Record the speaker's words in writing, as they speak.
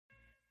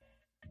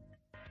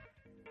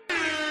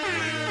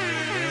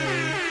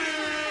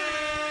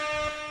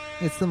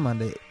It's the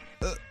Monday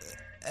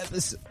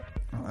episode.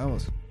 Oh, that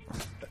was.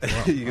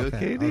 Well, You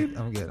okay, dude?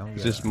 I'm good.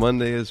 Just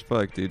Monday as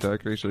fuck, dude.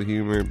 Dark Racial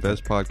Humor,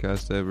 best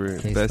podcast ever,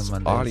 Case best the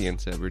Mondays.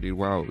 audience ever, dude.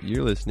 Wow,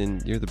 you're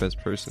listening. You're the best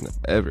person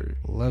ever.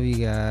 Love you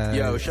guys.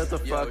 Yo, shut the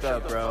fuck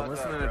up, bro. I'm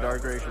listening to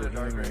Dark Racial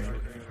Humor.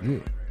 Yeah.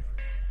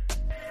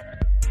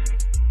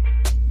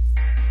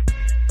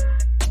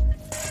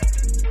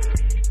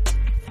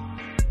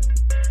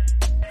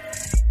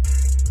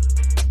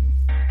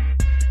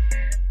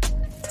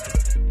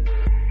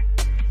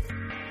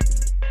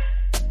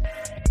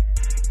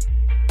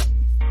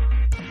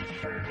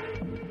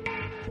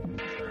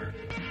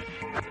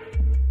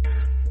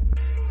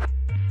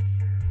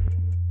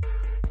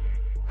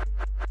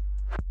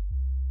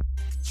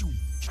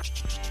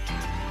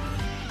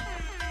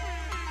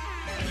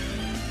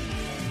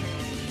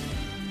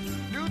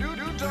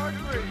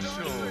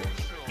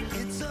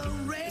 It's a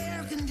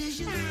rare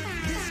condition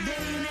this day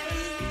and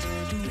age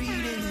to read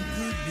any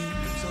good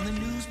news on the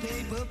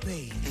newspaper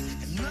page.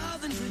 And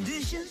love and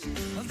tradition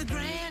of the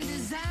grand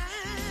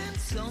design,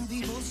 some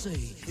people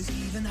say, is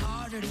even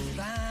harder to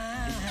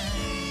find.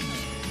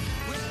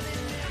 Well,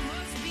 then there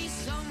must be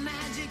some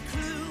magic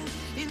clue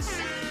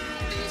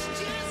inside these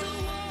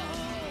gentle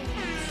walls.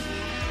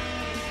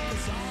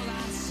 'Cause all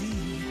I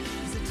see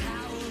is a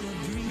tower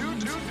of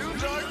dreams. New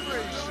Dark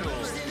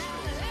Racial.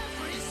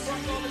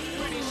 Fuck all this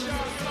pretty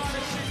shot, fly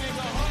this shit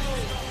nigga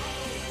hoe.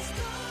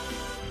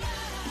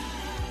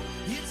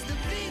 It's the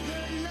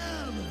bigger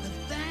love of the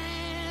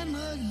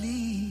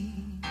family.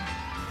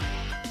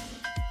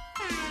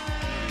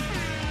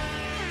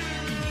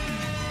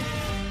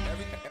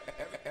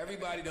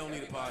 Everybody don't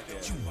need a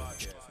podcast.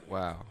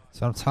 Wow.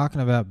 So I'm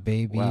talking about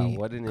baby Wow,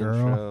 what an girl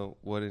intro.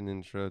 What an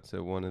intro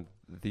to one of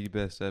the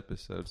best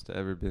episodes to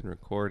ever been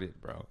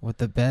recorded, bro. with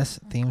the best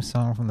theme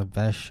song from the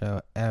best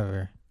show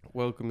ever.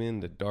 Welcome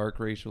in to Dark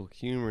Racial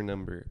Humor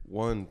number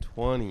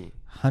 120.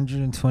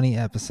 120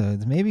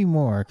 episodes, maybe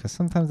more, because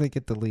sometimes they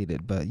get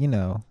deleted. But you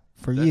know,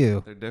 for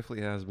you, There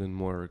definitely has been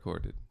more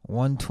recorded.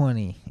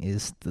 120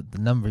 is the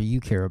number you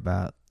care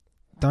about.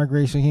 Dark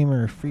Racial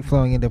Humor,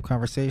 free-flowing in-depth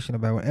conversation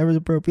about whatever's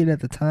appropriate at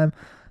the time.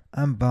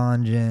 I'm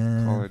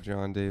Bonjan. Caller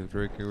John David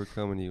Ricker. We're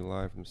coming to you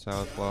live from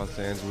South Los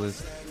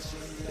Angeles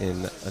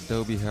in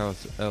Adobe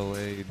House,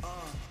 LA.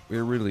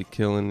 We're really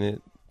killing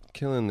it,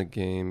 killing the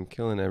game,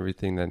 killing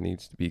everything that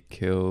needs to be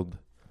killed.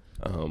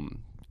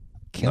 Killing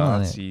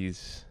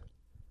Nazis,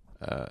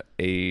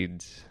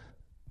 AIDS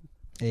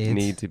it.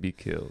 need to be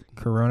killed.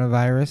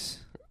 Coronavirus.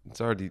 It's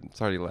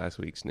already last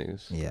week's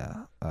news.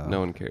 Yeah. No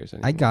one cares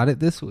anymore. I got it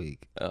this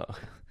week. Oh.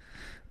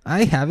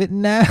 I have it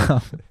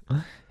now.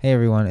 Hey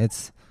everyone,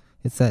 it's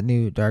that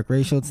new Dark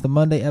Racial. It's the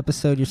Monday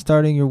episode. You're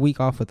starting your week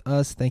off with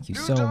us. Thank you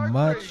so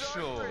much.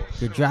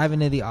 You're driving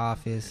to the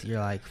office. You're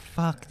like,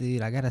 fuck,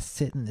 dude, I gotta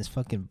sit in this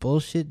fucking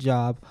bullshit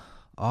job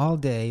all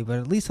day, but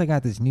at least I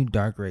got this new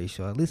Dark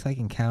Racial. At least I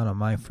can count on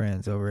my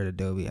friends over at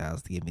Adobe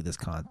House to give me this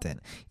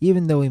content,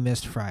 even though we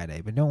missed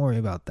Friday. But don't worry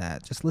about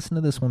that. Just listen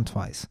to this one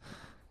twice,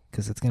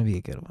 because it's gonna be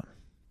a good one.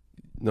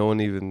 No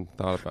one even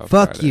thought about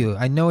Fuck Friday. you.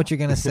 I know what you're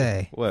gonna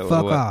say. What,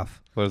 Fuck what? off.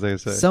 What was I going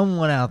to say?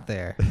 Someone out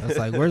there. I was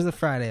like, where's the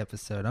Friday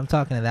episode? I'm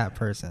talking to that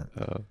person.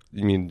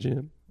 You mean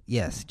Jim?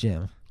 Yes,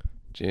 Jim.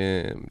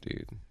 Jim,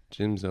 dude.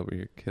 Jim's over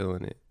here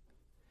killing it.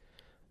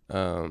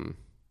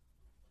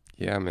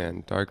 Yeah,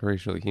 man. Dark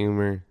Racial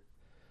Humor,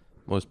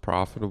 most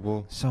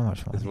profitable. So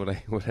much fun. Is what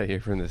I hear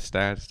from the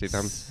stats, dude.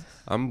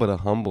 I'm but a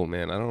humble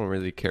man. I don't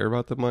really care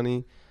about the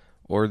money,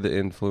 or the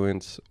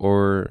influence,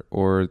 or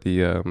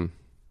the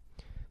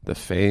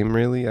fame.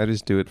 Really, I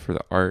just do it for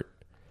the art.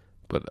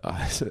 But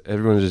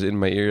everyone's just in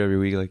my ear every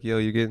week, like, "Yo,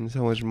 you're getting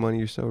so much money.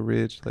 You're so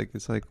rich." Like,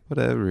 it's like,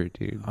 whatever,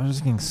 dude. I was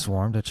just getting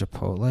swarmed at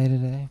Chipotle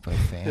today by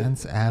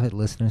fans, avid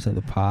listeners of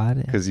the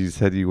pod. Because you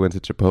said you went to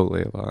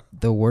Chipotle a lot.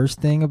 The worst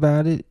thing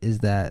about it is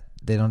that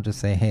they don't just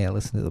say, "Hey, I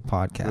listen to the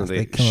podcast." No,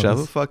 they come up shove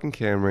a with- fucking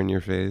camera in your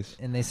face.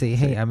 and they say,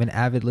 "Hey, I'm an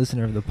avid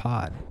listener of the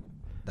pod."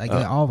 Like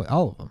all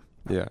of them.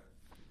 Yeah.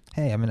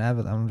 Hey, I'm an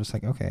avid. I'm just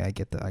like, okay, I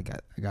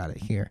got it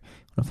here.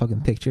 Want a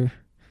fucking picture,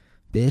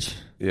 bitch?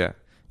 Yeah.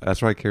 That's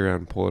why I carry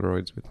around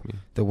Polaroids with me.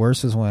 The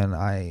worst is when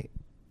I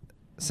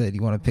said,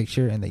 "You want a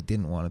picture?" and they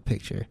didn't want a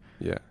picture.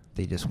 Yeah.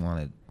 They just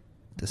wanted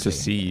to To say,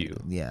 see you.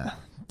 Yeah,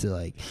 to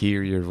like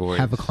Hear your voice.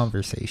 have a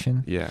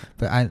conversation. Yeah.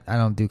 But I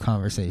don't do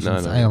conversations.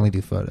 No, I only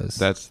do photos.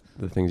 That's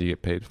the things you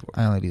get paid for.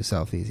 I only do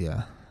selfies.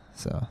 Yeah.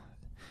 So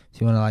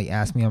if you want to like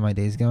ask me how my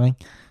day's going,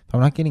 if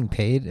I'm not getting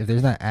paid, if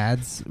there's not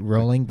ads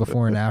rolling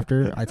before and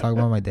after I talk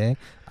about my day,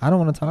 I don't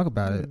want to talk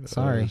about it.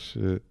 Sorry. Oh,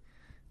 shit.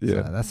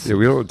 Yeah. So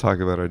we don't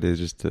talk about our days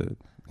just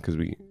because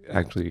we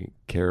actually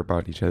care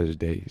about each other's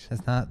days.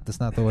 That's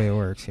not the way it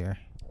works here.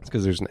 It's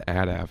because there's an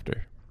ad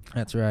after.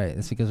 That's right.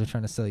 It's because we're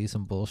trying to sell you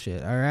some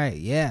bullshit. All right.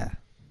 Yeah.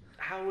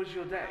 How was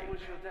your day?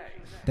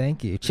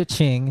 Thank you.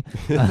 Cha-ching.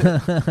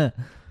 It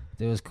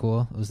was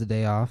cool. It was the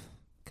day off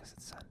because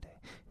it's Sunday.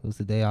 It was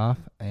the day off,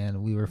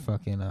 and we were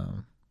fucking.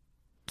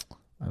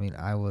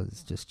 I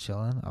was just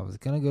chilling. I was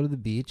gonna go to the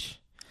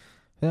beach,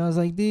 then I was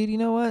like, dude, you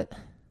know what?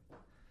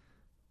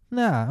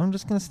 Nah, I'm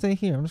just gonna stay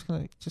here. I'm just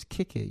gonna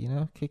kick it.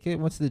 Kick it.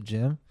 Went to the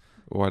gym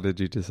Why did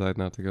you decide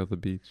not to go to the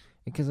beach?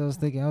 because I was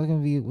thinking I was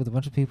gonna be with a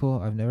bunch of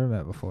people I've never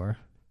met before,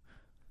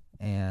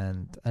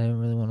 and I didn't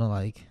really want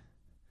to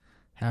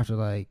have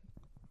to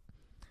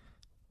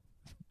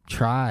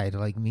try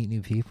to meet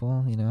new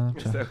people.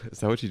 Is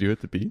that what you do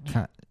at the beach?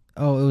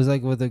 Oh, it was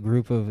with a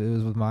group of. It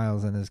was with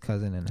Miles and his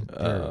cousin and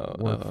their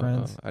work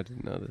friends. I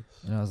didn't know this.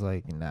 And I was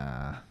like,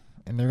 nah.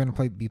 And they're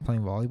gonna be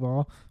playing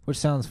volleyball, which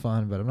sounds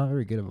fun, but I'm not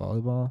very good at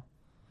volleyball,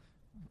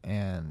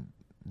 and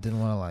didn't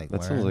want to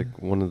That sounds like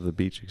one of the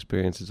beach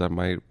experiences I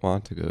might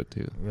want to go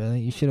to.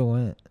 Really, you should have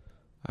went.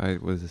 I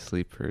was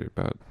asleep for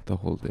about the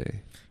whole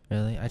day.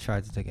 Really, I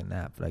tried to take a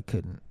nap, but I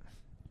couldn't.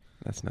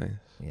 That's nice.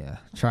 Yeah,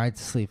 tried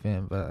to sleep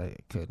in, but I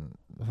couldn't.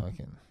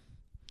 Fucking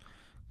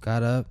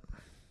got up,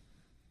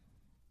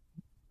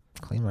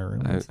 cleaned my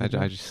room. I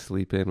just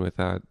sleep in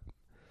without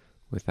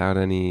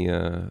any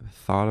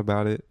thought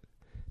about it.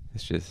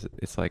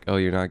 It's like, oh,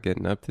 you're not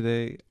getting up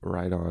today?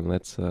 Right on.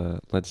 Let's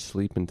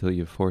sleep until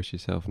you force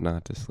yourself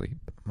not to sleep.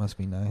 Must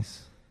be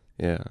nice.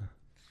 Yeah.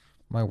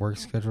 My work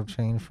schedule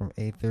changed from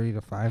 8:30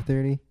 to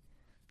 5:30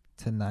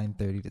 to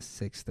 9:30 to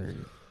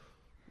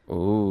 6:30.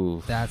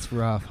 Oof. That's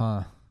rough,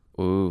 huh?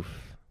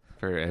 Oof.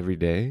 For every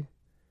day?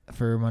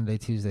 For Monday,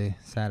 Tuesday,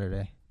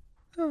 Saturday.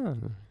 Oh.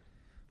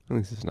 At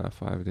least it's not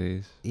 5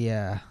 days.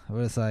 Yeah,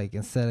 but it's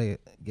instead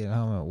of getting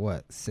home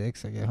at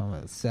 6, I get home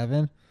at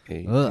 7.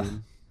 8.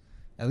 Ugh.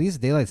 At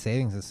least daylight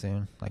savings is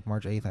soon,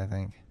 March 8th, I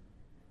think.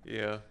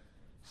 Yeah.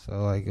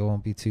 So it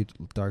won't be too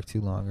dark too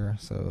longer,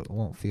 so it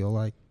won't feel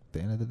like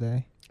the end of the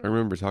day. I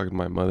remember talking to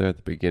my mother at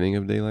the beginning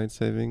of daylight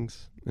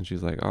savings, and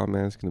she's like, oh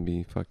man, it's going to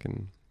be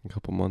fucking a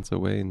couple months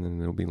away, and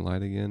then it'll be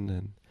light again,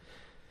 and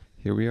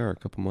here we are, a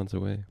couple months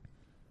away.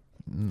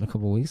 A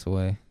couple weeks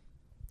away.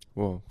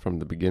 Well, from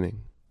the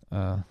beginning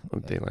of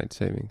daylight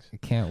savings. I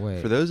can't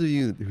wait. For those of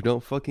you who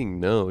don't fucking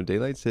know,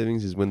 daylight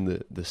savings is when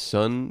the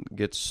sun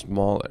gets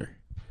smaller,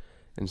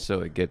 and so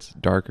it gets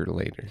darker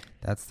later.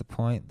 That's the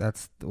point.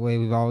 That's the way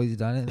we've always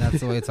done it, and that's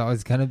the way it's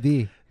always going to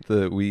be.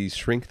 We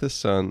shrink the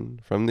sun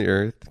from the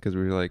earth because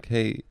we're like,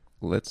 hey,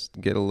 let's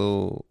get a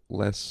little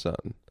less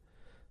sun.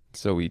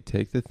 So we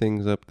take the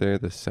things up there,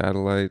 the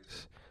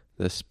satellites,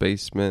 the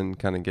spacemen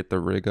kind of get the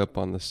rig up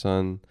on the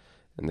sun,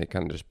 and they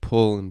kind of just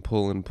pull and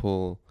pull and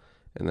pull,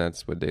 and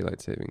that's what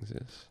daylight savings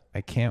is.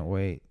 I can't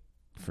wait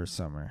for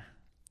summer.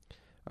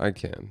 I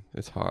can.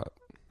 It's hot.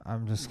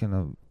 I'm just going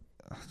to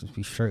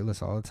be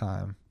shirtless all the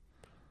time.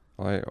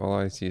 All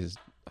I see is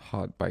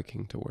hot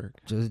biking to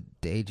work. Just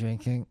day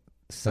drinking.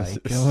 Psych.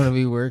 I don't want to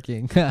be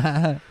working.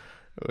 What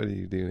are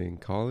you doing in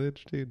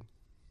college, dude?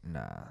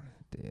 Nah,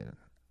 dude.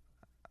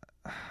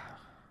 I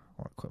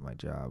want to quit my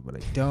job, but I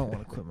don't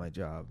want to quit my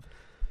job.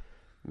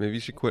 Maybe you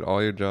should quit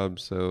all your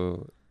jobs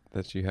so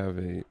that you have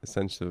a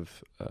sense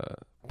of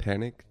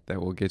panic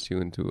that will get you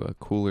into a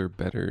cooler,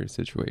 better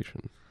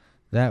situation.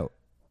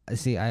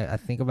 I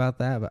think about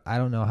that, but I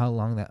don't know how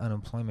long that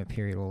unemployment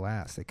period will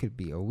last. It could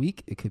be a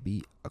week. It could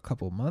be a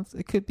couple months.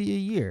 It could be a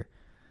year.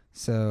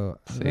 So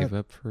save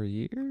up for a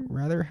year?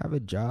 Rather have a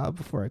job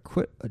before I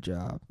quit a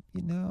job,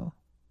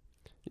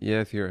 Yeah,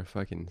 if you're a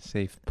fucking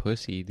safe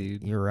pussy,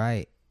 dude. You're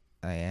right.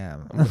 I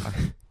am.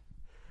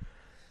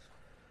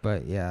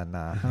 But yeah,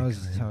 nah. How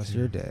was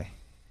your day?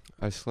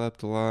 I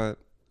slept a lot.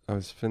 I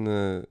was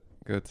finna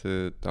go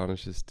to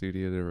Donish's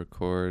studio to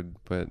record,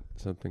 but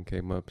something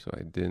came up, so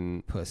I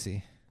didn't.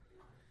 Pussy.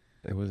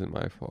 It wasn't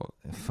my fault.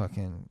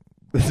 Fucking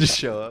Just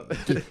show up.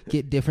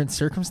 get different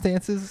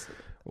circumstances.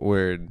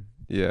 Word.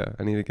 Yeah,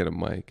 I need to get a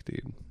mic,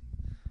 dude.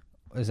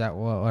 Is that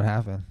what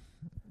happened?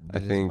 I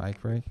Did think his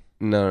mic break?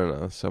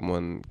 No.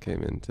 Someone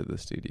came into the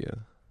studio.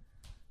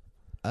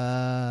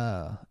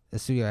 The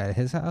studio at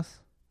his house?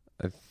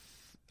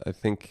 I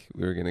think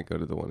we were gonna go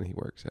to the one he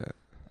works at.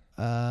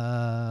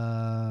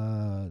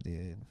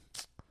 Dude.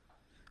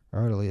 I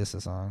wrote Elias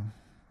a song.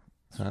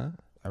 Huh?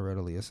 I wrote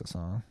Elias a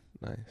song.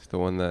 Nice. The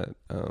one that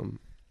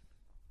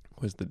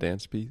was the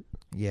dance beat?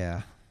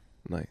 Yeah.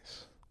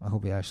 Nice. I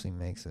hope he actually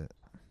makes it.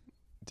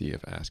 Do you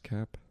have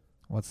ASCAP?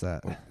 What's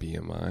that? Or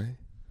BMI?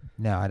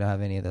 No, I don't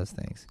have any of those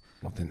things.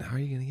 Well, then how are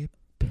you gonna get?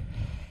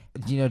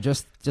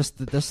 Just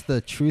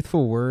the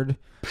truthful word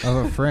of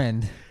a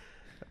friend.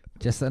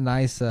 Just a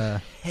nice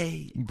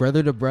Hey,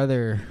 brother to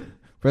brother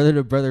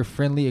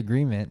friendly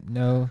agreement.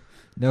 No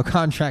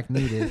contract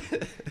needed.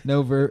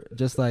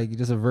 Just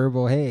a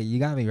verbal. Hey, you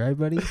got me right,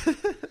 buddy.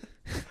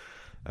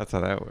 That's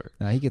how that works.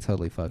 Nah, he could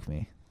totally fuck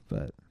me,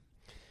 but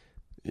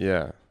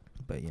Yeah.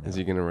 Is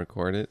he gonna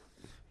record it?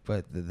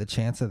 But the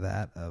chance of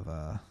that,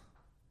 the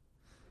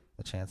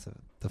chance of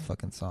the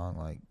fucking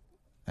song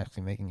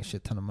actually making a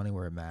shit ton of money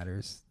where it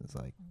matters is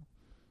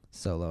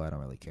so low. I don't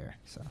really care.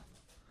 So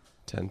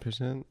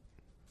 10%.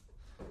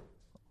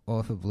 Well,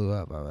 if it blew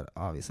up, I would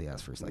obviously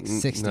ask for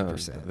 60%.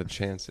 No, the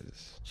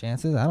chances.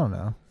 Chances? I don't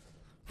know.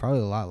 Probably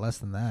a lot less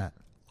than that.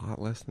 A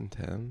lot less than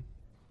 10.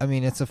 I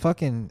mean,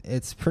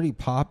 it's pretty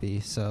poppy,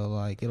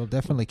 so it'll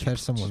definitely catch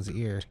someone's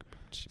ear,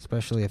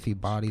 especially if he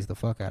bodies the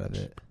fuck out of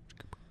it.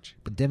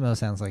 The demo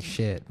sounds like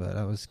shit, but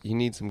You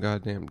need some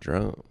goddamn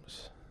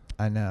drums.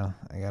 I know.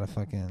 I gotta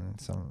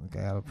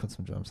put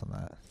some drums on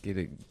that. Get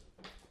a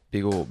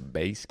big old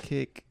bass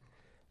kick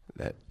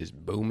that is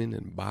booming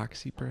and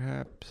boxy,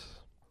 perhaps.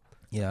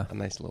 Yeah. A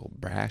nice little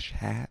brash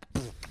hat.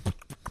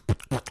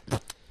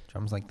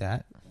 Drums like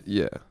that.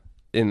 Yeah.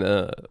 In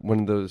one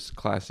of those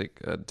classic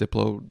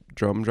Diplo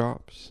drum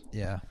drops.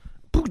 Yeah.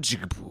 Boom,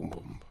 chicka, boom,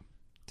 boom.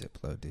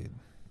 Diplo, dude.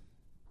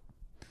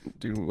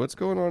 Dude, what's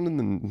going on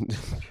in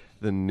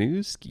the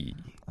news ski?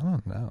 I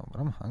don't know,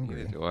 but I'm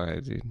hungry. Neither do I,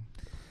 dude.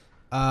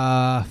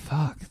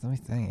 Fuck. Let me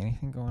think.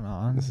 Anything going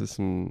on? This is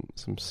some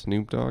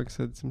Snoop Dogg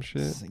said some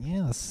shit.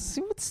 Yeah, let's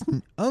see what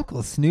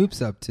Uncle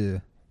Snoop's up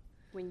to.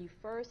 When you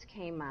first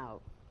came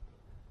out,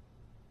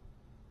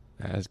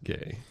 As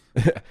gay.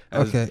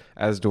 Okay.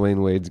 As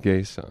Dwayne Wade's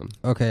gay son.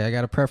 Okay, I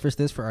gotta preface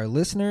this for our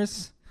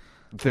listeners.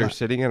 They're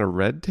sitting at a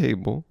red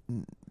table.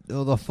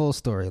 The full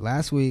story.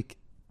 Last week,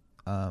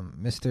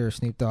 Mr.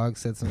 Snoop Dogg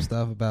said some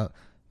stuff about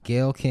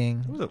Gayle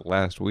King. Was it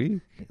last week?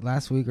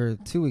 Last week or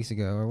 2 weeks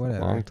ago or whatever.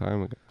 A long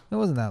time ago. It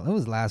wasn't that. It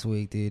was last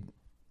week, dude.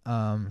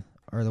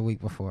 Or the week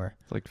before.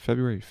 It's like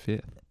February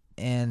 5th.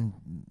 And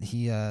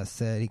he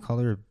said he called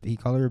her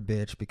a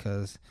bitch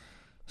because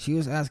she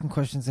was asking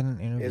questions in an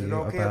interview Is it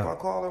okay if I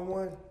call her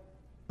one?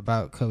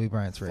 about Kobe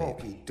Bryant's rape.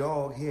 Funky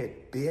dog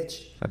head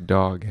bitch. A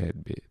dog head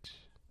bitch.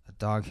 A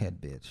doghead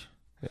bitch.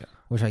 Yeah.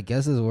 Which I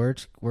guess is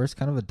worse,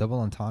 kind of a double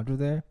entendre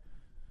there.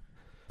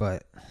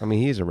 But I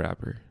mean, he's a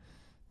rapper.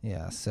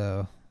 yeah,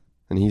 so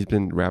And he's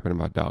been rapping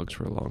about dogs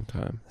for a long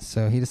time.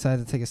 So he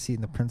decided to take a seat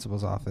in the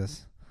principal's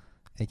office,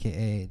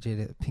 a.k.a.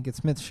 Jada Pinkett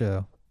Smith's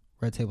show,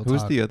 Red Table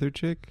Who's Talk. the other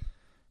chick?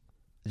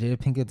 Jada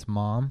Pinkett's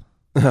mom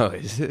Oh,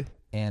 is it?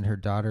 and her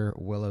daughter,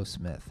 Willow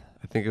Smith.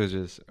 I think it was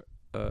just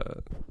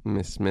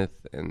Miss Smith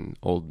and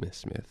old Miss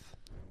Smith.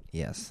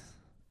 Yes.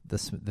 The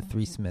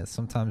three Smiths.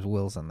 Sometimes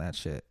Will's on that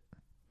shit.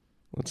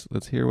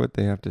 Let's hear what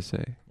they have to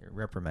say. You're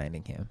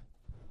reprimanding him.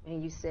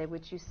 and you said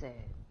what you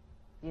said,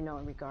 in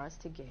regards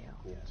to Gayle.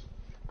 Yes.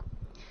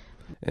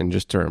 And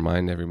just to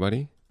remind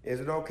everybody, Is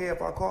it okay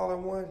if I call her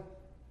one?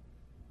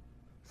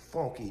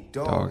 Funky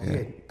dog dog head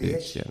head bitch.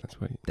 bitch. Yeah, that's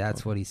what.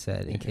 That's what he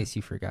said, in case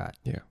you forgot.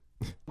 Yeah.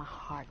 My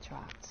heart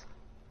dropped.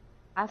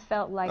 I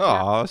felt like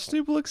Oh,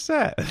 Snoop looks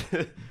sad.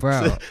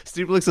 Bro.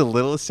 Snoop looks a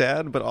little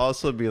sad, but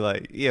also be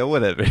like, yeah,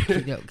 whatever.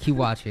 Keep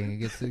watching. It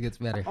gets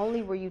better. not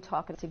only were you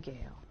talking to Gayle,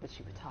 but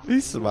you were talking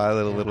He's to me.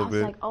 smiling a little I was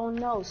bit. like, oh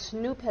no,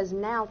 Snoop has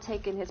now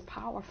taken his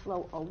power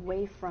flow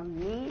away from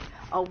me,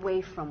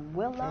 away from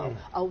Willow,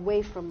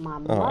 away from my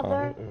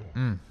mother.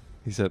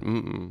 He said,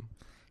 mm-mm.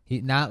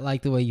 He not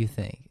like the way you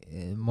think.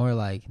 More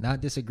like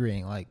not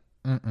disagreeing. Like,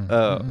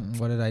 Oh.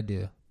 what did I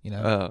do? You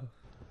know. Oh.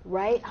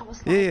 Right? I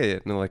was like, Yeah.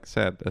 No, like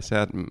sad. A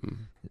sad mm-mm.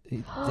 He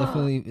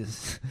definitely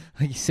is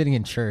like he's sitting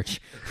in church.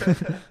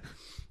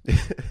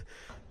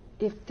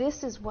 if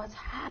this is what's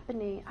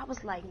happening, I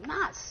was like,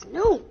 not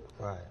Snoop.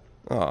 Right.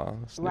 Aw,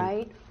 Snoop.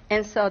 Right?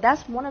 And so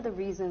that's one of the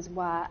reasons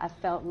why I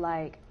felt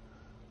like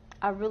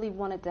I really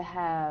wanted to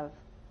have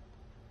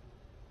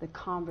the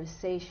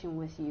conversation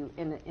with you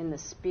in the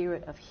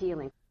spirit of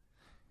healing.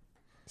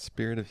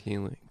 Spirit of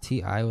healing.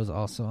 T.I. was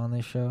also on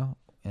this show,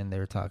 and they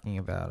were talking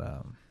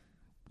about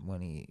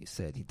when he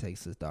said he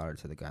takes his daughter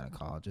to the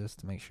gynecologist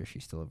to make sure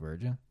she's still a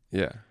virgin.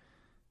 Yeah.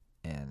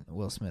 And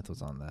Will Smith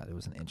was on that. It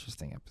was an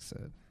interesting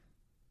episode.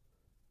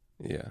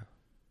 Yeah.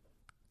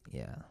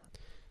 Yeah.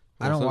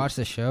 I don't Also- watch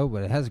the show,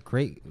 but it has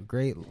great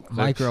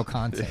micro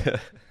content, Yeah.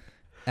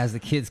 as the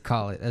kids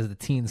call it, as the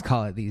teens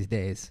call it these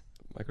days.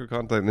 Micro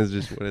content is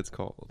just what it's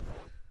called.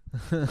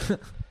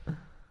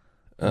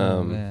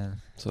 Oh,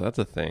 man. So that's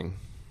a thing.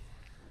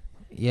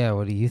 Yeah,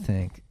 what do you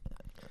think?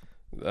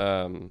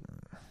 I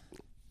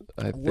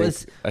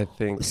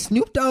think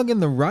Snoop Dogg in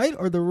the right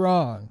or the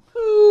wrong?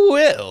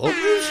 Will.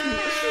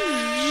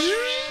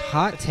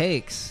 Hot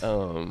takes.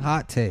 Hot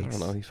I takes.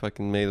 don't know. He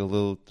fucking made a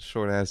little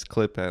short ass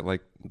clip at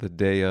like the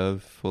day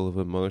of, full of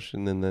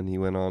emotion, and then he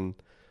went on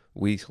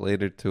weeks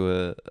later to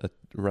a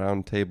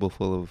round table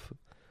full of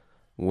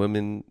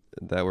women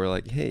that were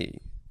like, "Hey,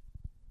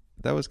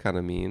 that was kind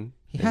of mean."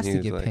 He And has to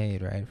was get like,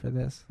 paid, right, for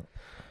this?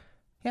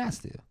 He has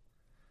to.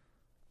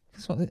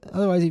 'Cause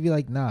otherwise, he'd be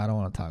like, "Nah, I don't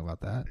want to talk about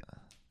that."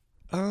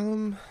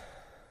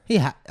 He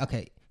has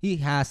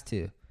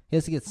to. He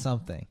has to get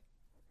something.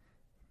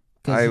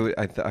 'Cause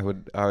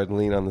I would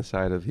lean on the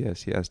side of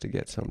yes, he has to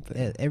get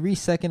something. every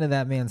second of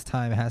that man's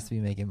time has to be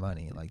making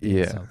money, like doing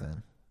Yeah.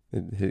 something.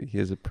 He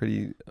is a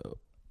pretty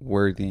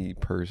worthy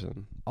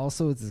person.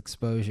 Also, it's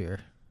exposure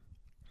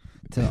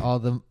to all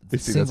the You see,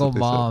 that's single what they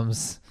said.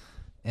 moms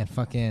and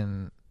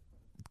fucking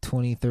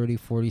 20, 30,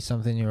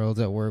 40-something-year-olds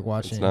at work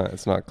watching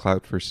It's not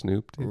clout for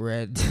Snoop. Dude.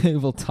 Red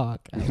Table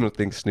Talk. You don't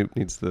think Snoop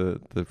needs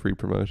the free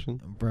promotion?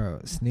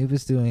 Bro, Snoop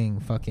is doing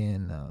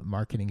fucking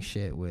marketing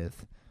shit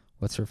with,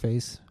 what's her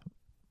face?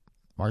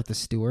 Martha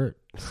Stewart.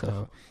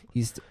 So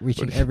he's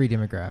reaching every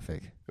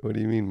demographic. What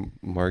do you mean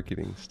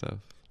marketing stuff?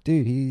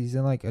 Dude, he's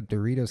in like a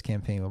Doritos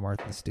campaign with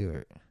Martha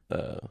Stewart.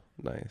 Oh,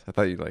 nice. I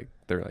thought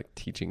they're like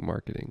teaching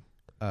marketing.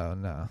 Oh,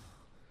 no.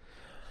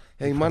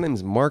 Hey, my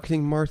name's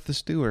Marketing Martha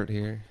Stewart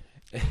here.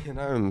 And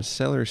I'm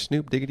Seller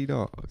Snoop Diggity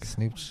Dog.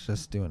 Snoop's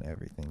just doing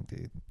everything,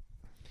 dude.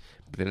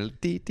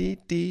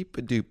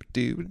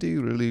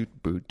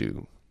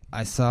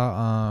 I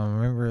saw,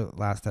 remember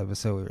last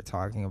episode we were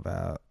talking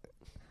about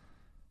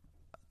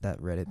that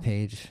Reddit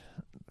page,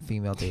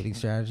 female dating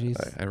strategies?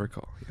 I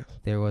recall, yes.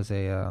 There was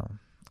a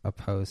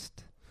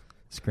post,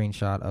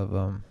 screenshot of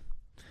an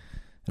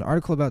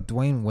article about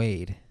Dwayne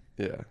Wade.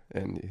 Yeah,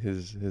 and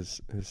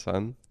his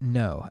son?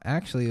 No,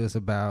 actually it was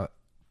about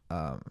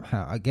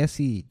how, I guess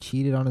he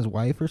cheated on his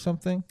wife or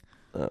something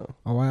Oh,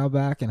 a while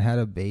back and had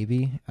a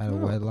baby out of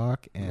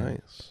wedlock. And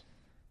nice.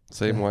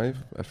 Same wife?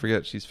 I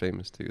forget she's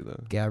famous too,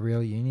 though.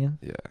 Gabrielle Union.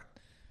 Yeah.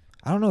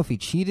 I don't know if he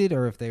cheated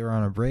or if they were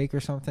on a break or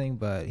something,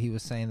 but he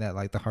was saying that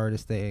like the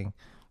hardest thing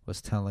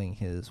was telling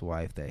his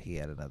wife that he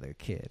had another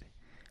kid.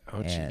 Oh,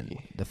 And gee.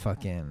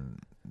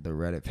 the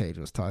Reddit page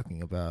was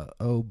talking about,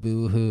 oh,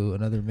 boo-hoo,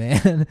 another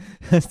man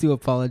has to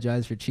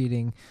apologize for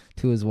cheating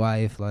to his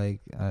wife. Like,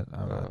 I don't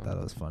know, I thought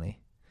it was funny.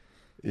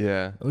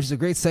 Yeah. Which is a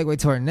great segue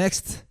to our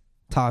next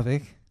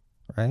topic,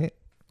 right?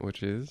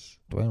 Which is?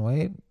 Dwayne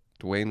Wade?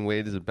 Dwayne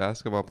Wade is a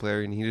basketball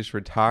player, and he just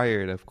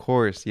retired. Of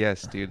course,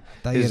 yes, dude.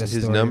 Thought you had a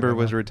His story number about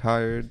was that.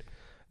 retired.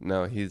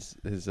 No, his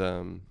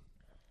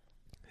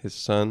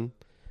son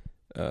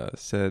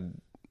said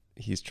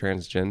he's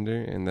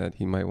transgender and that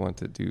he might want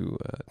to do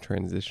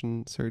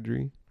transition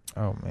surgery.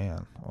 Oh,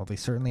 man. Well, they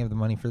certainly have the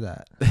money for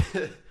that.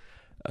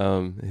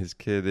 His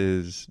kid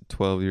is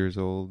 12 years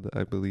old,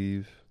 I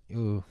believe.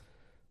 Ooh,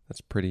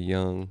 That's pretty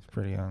young.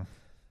 pretty young.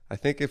 I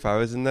think if I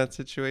was in that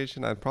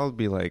situation, I'd probably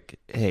be like,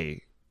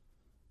 hey,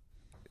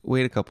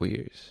 wait a couple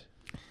years.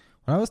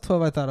 When I was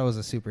 12, I thought I was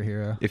a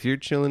superhero. If you're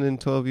chilling in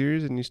 12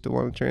 years and you still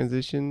want to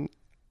transition,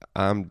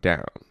 I'm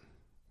down.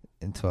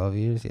 In 12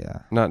 years, yeah.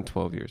 Not in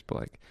 12 years, but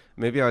like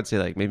maybe I would say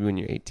like maybe when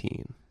you're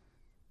 18.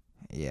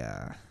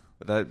 Yeah.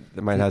 But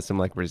that might have some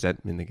like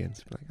resentment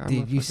against. Like, I'm Did a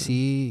you fucking-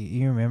 see,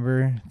 you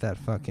remember that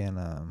fucking,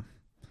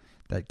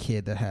 that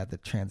kid that had the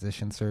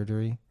transition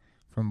surgery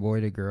from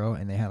boy to girl,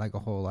 and they had like a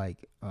whole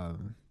like,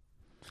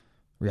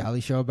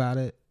 reality show about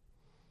it?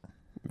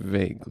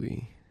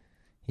 Vaguely.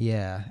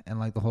 Yeah, and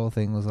like the whole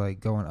thing was like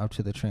going up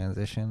to the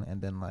transition,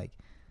 and then like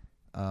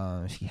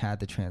she had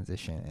the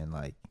transition, and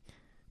like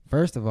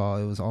first of all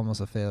it was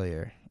almost a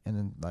failure, and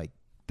then like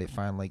they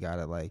finally got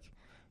it like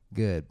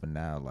good, but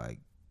now like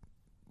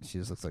she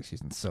just looks like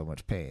she's in so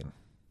much pain.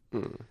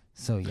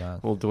 So young.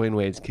 Well, Dwayne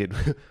Wade's kid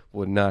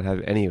would not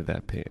have any of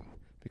that pain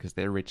because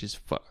they're rich as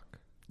fuck.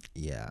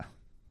 Yeah.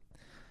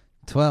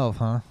 12,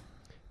 huh?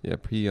 Yeah,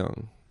 pretty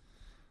young.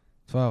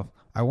 12.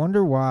 I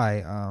wonder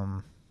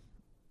why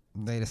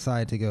they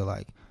decided to go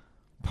like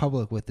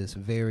public with this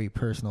very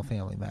personal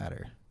family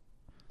matter.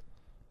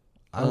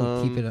 I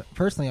would keep it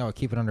personally. I would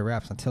keep it under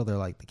wraps until they're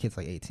like the kid's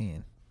like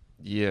 18.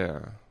 Yeah.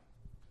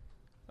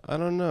 I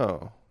don't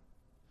know.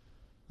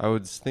 I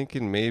was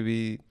thinking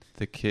maybe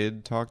the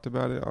kid talked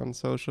about it on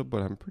social,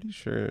 but I'm pretty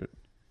sure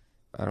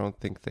I don't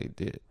think they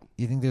did.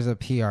 You think there's a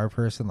PR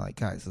person like,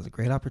 guys, this is a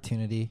great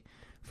opportunity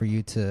for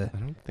you to I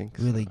don't think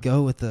really so.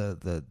 go with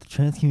the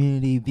trans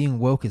community. Being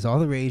woke is all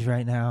the rage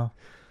right now.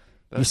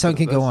 Your That's son a-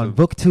 can go that's on a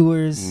book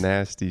tours.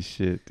 Nasty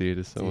shit, dude,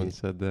 if someone Dude,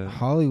 said that.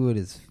 Hollywood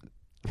is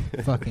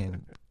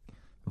fucking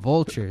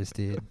vultures,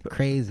 dude.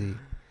 Crazy.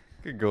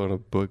 Could go on a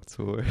book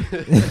tour.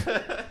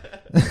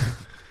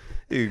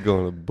 You could go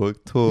on a book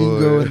You tour. can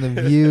go in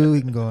The View.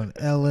 You can go on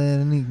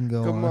Ellen. You can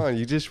go Come on,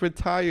 you just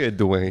retired,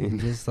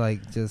 Dwayne. Just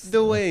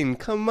Dwayne,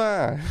 come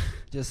on.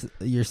 just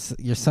your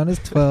son is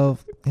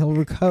 12. He'll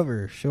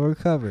recover. She'll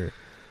recover,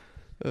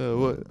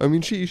 What? I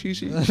mean, she.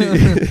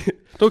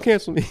 Don't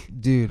cancel me.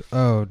 dude.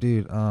 Oh,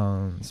 dude.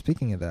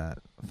 Speaking of that,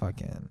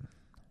 fucking,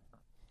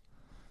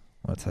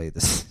 I'll tell you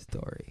this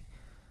story.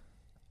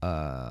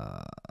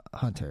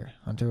 Hunter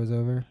was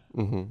over.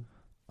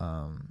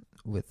 Mm-hmm.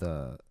 With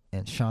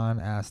and Sean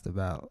asked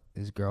about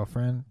his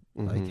girlfriend.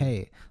 Like, Mhm.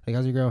 hey, like,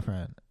 how's your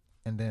girlfriend?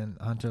 And then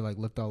Hunter like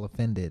looked all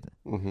offended.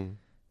 Mm-hmm.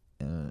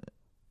 And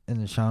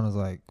then Sean was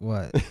like,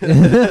 "What?"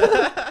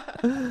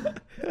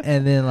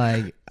 And then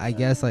like I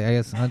guess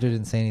Hunter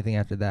didn't say anything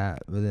after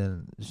that. But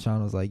then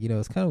Sean was like,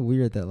 it's kind of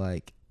weird that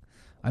like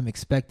I'm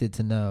expected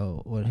to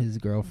know what his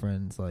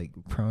girlfriend's like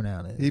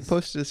pronoun is. He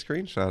posted a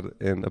screenshot,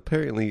 and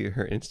apparently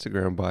her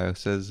Instagram bio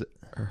says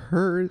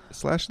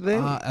her/they,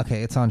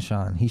 Okay, it's on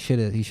Sean. He should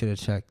have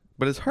checked.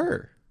 but it's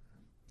her.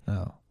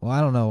 Oh, well,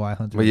 I don't know why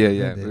Hunter. But yeah,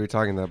 did we it. were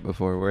talking that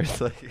before, where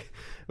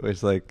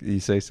it's like you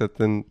say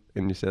something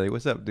and you say like,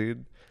 "What's up,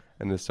 dude?"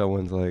 And if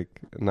someone's like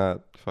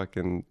not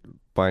fucking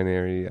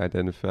binary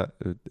identifiable,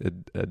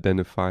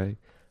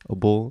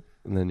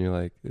 and then you're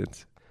like,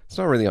 it's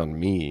not really on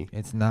me.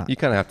 It's not. You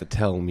kind of have to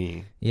tell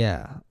me,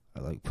 Yeah,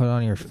 like put it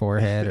on your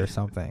forehead or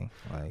something.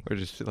 Like, or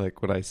just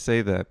like when I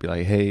say that, be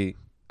like, "Hey,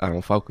 I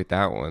don't fuck with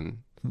that one."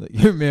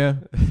 yeah,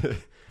 man.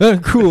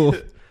 Cool.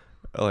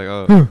 Like,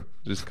 oh,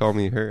 just call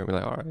me her. I'm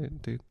like, all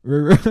right, dude.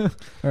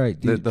 All right,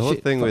 dude. The whole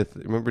shit, thing fuck.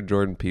 with, remember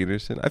Jordan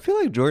Peterson? I feel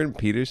like Jordan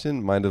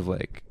Peterson might have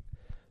like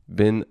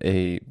been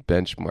a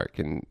benchmark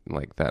in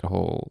like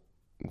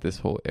this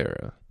whole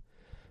era,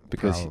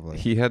 because Probably.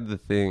 he had the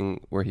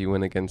thing where he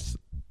went against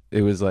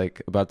it was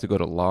like about to go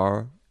to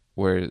law,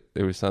 where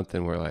it was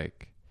something where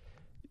like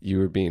you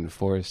were being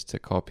forced to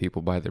call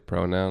people by their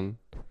pronoun,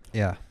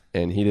 Yeah.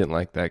 and he didn't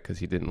like that because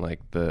he didn't like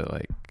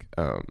the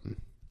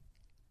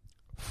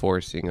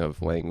forcing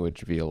of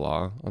language via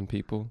law on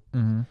people.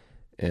 Mm-hmm.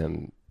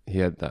 And he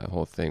had that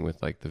whole thing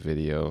with like the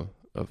video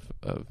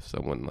of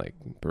someone like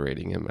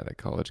berating him at a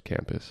college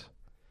campus.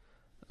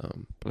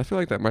 But I feel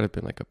like that might have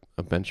been like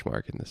a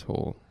benchmark in this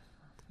whole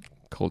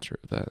culture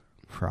of that.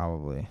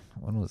 Probably.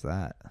 When was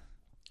that?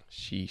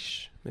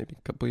 Sheesh, maybe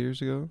a couple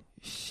years ago.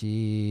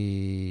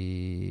 Sheesh.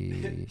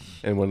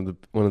 And one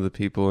of the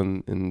people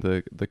in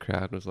the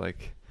crowd was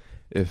like,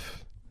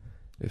 if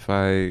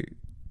I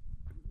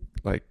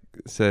like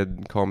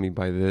said call me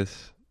by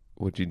this,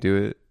 would you do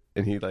it?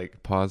 And he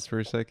like paused for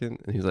a second,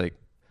 and he's like,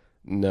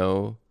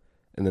 no.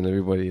 And then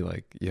everybody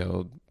like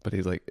yelled, but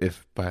he's like,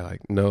 if by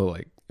like no,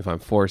 like if I'm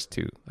forced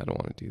to, I don't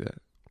want to do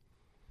that.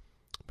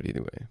 But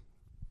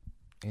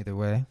Either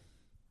way,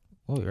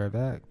 we'll be right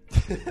back.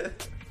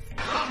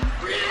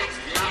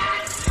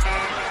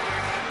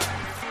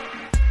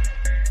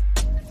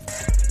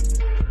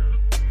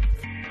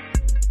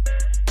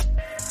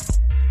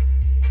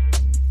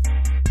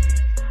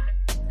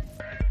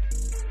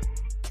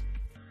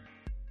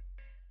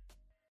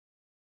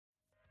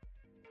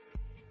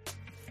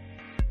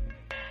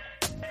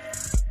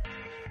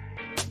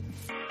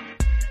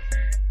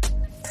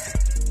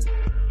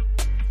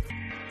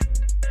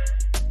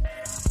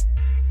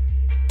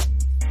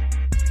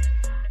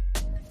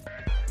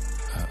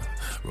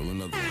 Roll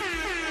another one.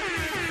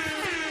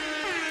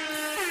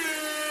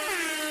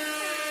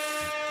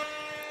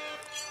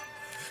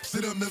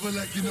 Sit up, never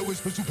like you know it's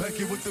special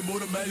packet with the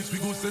automatics. We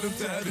gon' set them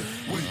to heaven.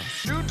 Wait,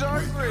 New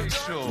Dark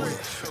Racial.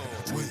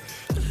 wait.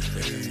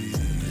 Hey,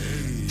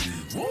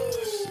 woo.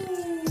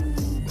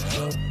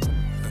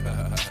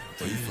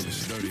 Oh, you feeling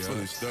sturdy,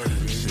 huh?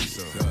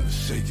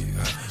 Shake it,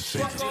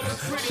 shake it.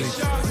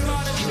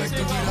 She like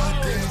the way that I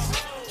dance.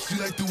 She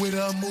like the way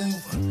that I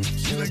move.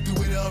 She like the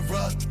way that I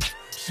rock.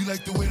 She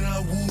like the way that I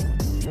woo.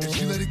 And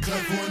she let it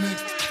clap for a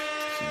nigga.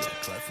 She let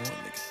it clap for a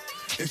nigga.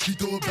 And she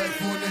throw it back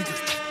for a nigga.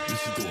 And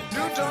she throw it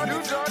back.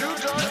 New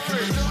Dark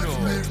Racial.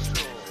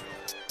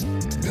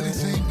 Billie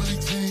Jean.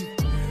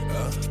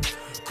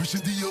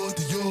 Christian Dior.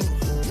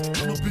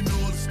 I'm up in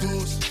all the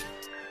stores.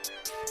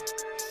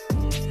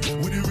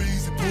 When it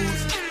rains, it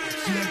pours.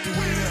 She like the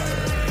way that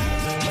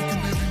I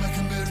like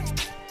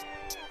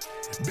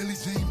a Billie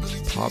Jean.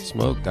 Pop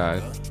Smoke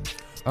died.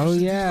 Oh,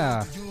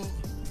 yeah.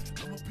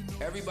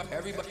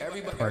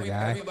 Poor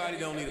guy. Everybody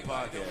don't need a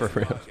podcast. For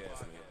real.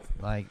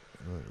 Like,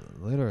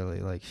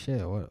 literally, like, shit.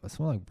 Someone,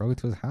 like, broke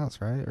into his house,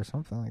 right? Or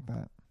something like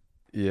that.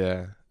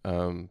 Yeah.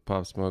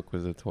 Pop Smoke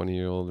was a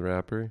 20-year-old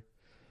rapper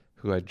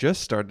who I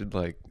just started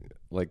like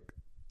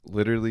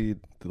literally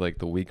like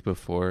the week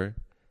before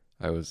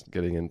I was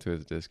getting into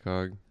his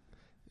Discog,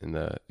 and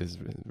is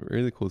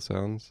really cool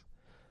sounds.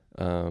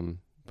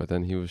 But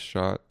then he was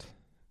shot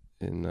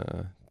in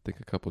I think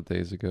a couple of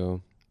days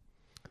ago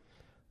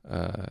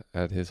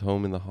at his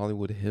home in the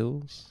Hollywood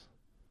Hills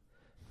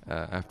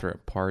after a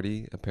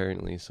party.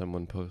 Apparently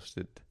someone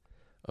posted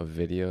a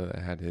video that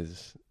had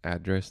his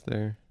address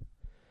there,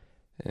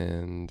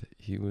 and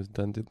he was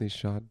dundedly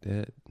shot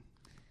dead.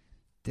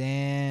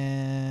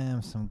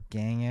 Damn, some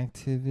gang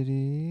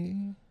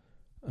activity.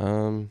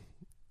 I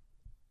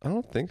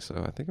don't think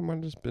so. I think it might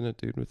have just been a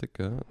dude with a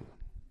gun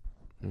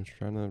who was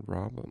trying to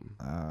rob him.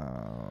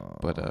 Oh.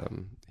 But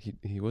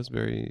he was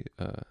very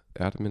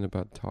adamant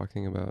about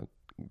talking about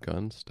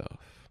gun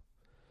stuff.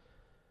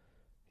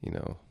 You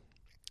know,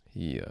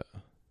 he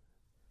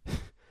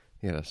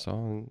he had a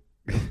song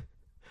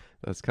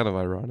that's kind of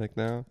ironic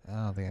now. I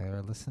don't think I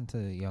ever listened to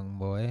Young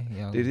Boy.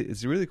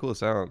 It's really cool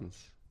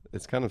sounds.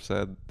 It's kind of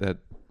sad that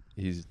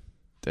he's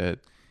dead.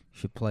 You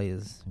should play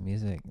his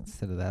music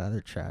instead of that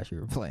other trash you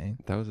were playing.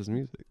 That was his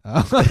music.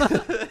 Oh.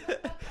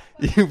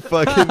 You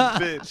fucking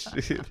bitch,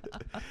 dude.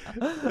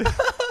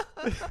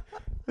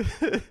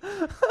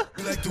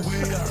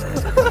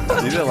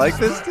 You didn't like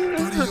this, dude?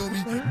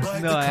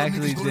 No, I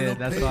actually did.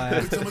 That's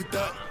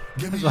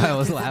why I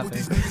was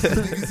laughing.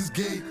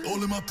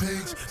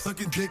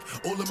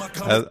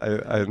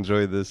 I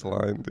enjoy this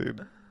line,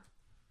 dude.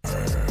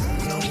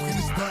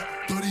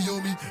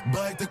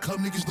 Buy at the club,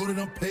 niggas know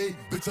that I'm paid.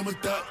 Bitch, I'm a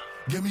thot.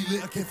 Get me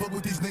lit. I can't fuck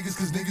with these niggas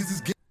cause niggas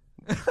is gay.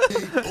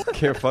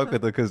 Can't fuck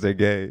with them because they're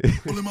gay.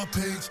 All in my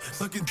page,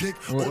 sucking dick.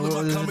 All Well, of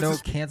my there's comments no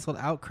is canceled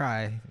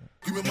outcry.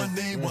 screaming my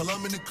name while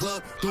I'm in the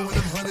club, throwing them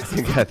hundreds.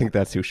 I think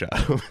that's who shot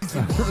him.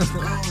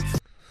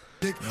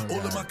 All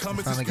of my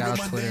comments is Finally got screaming on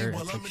my Twitter name and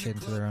while I'm took in shit the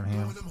into their own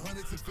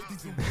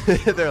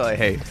hands. They're like,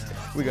 hey,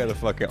 we gotta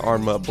fucking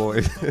arm up,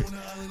 boys.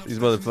 These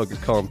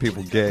motherfuckers calling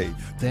people gay.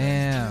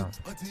 Damn.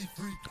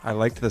 I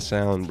liked the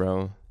sound,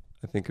 bro.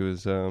 I think it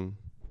was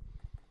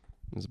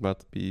about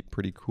to be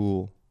pretty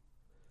cool.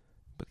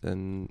 But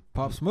then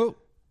Pop Smoke.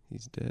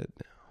 he's dead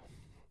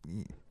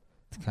now.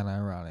 It's kind of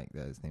ironic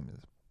that his name is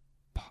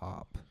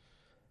Pop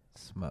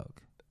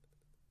Smoke.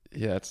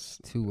 Yeah, it's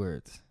 2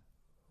 words.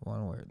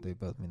 1 word. They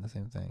both mean the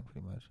same thing,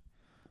 pretty much.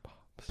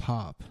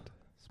 Pop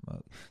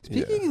smoke.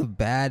 Speaking of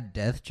bad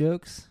death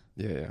jokes,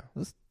 Yeah.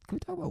 can we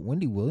talk about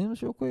Wendy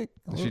Williams real quick?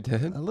 Is she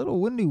dead? A little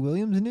Wendy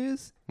Williams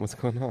news. What's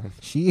going on?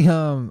 She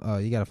oh,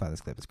 you gotta find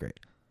this clip. It's great.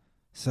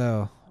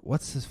 So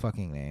what's his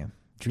fucking name?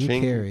 Drew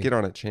Ching, Carey. get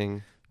on it,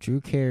 Ching.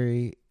 Drew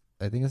Carey.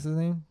 I think that's his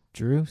name.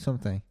 Drew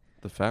something.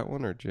 The fat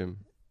one or Jim?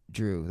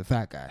 Drew, the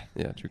fat guy.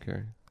 Yeah, Drew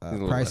Carey. He's a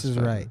little Price less is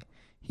fat. Right.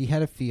 He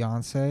had a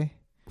fiance,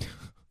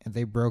 and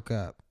they broke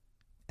up,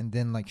 and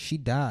then like she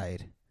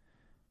died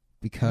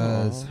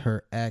because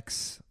her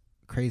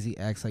crazy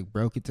ex, like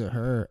broke into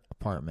her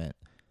apartment,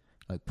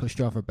 like pushed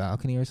her off her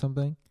balcony or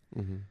something,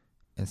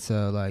 and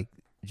so like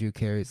Drew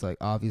Carey's like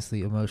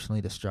obviously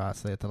emotionally distraught,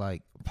 so they had to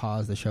like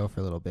pause the show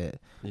for a little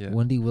bit. Yeah.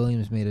 Wendy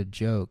Williams made a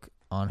joke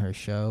on her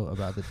show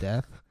about the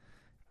death,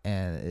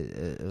 and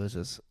it was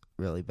just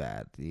really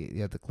bad.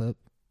 You have the clip?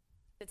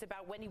 It's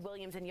about Wendy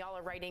Williams, and y'all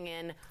are writing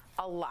in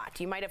a lot.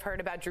 You might have heard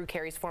about Drew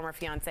Carey's former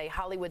fiancée,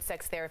 Hollywood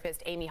sex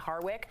therapist Amy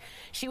Harwick.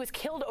 She was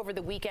killed over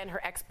the weekend.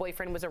 Her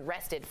ex-boyfriend was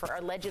arrested for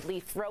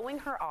allegedly throwing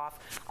her off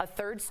a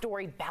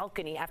third-story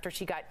balcony after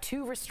she got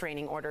 2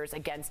 restraining orders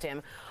against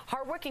him.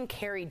 Harwick and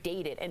Carey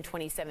dated in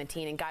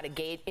 2017 and got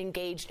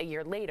engaged a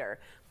year later,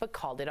 but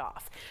called it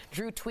off.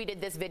 Drew tweeted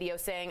this video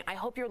saying, "I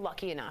hope you're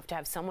lucky enough to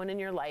have someone in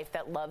your life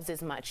that loves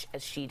as much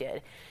as she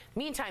did."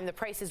 Meantime, The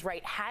Price is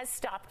Right has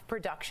stopped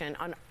production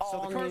on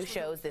all new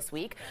shows this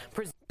week,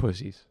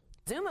 Pussies.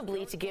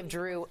 presumably to give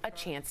Drew a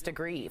chance to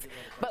grieve.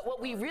 But what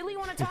we really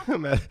want to talk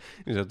Man,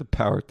 you just have to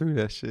power through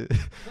that shit.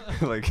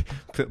 Like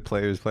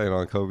players playing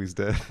on Kobe's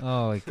death.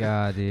 Oh my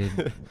god,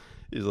 dude.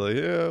 He's like,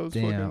 yeah, I was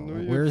Damn,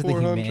 fucking. where's the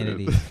 400.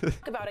 humanity?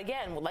 about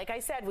again, like I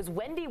said, was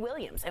Wendy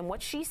Williams and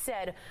what she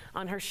said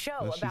on her show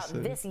What'd she about say?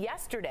 this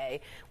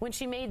yesterday when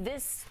she made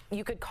this,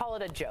 you could call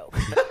it a joke.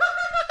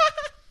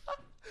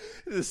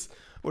 This,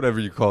 whatever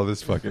you call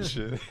this fucking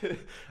shit.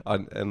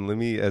 And let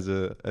me, as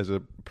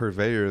a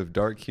purveyor of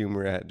dark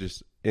humor at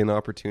just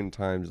inopportune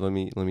times, let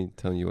me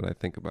tell you what I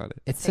think about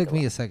it. It took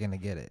me a second to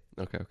get it.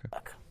 Okay.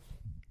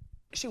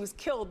 She was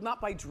killed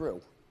not by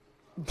Drew.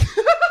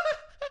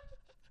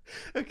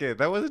 Okay,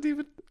 that wasn't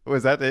even.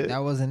 Was that it?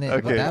 That wasn't it.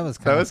 Okay, But that was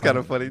kind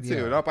of funny too.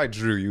 Yeah. Not by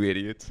Drew, you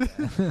idiots.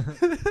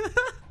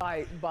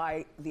 By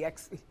the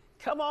ex.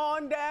 Come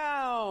on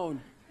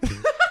down.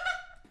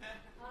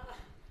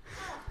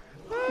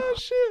 Oh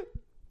shit!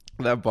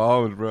 That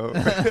bombed, bro.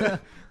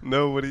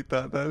 Nobody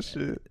thought that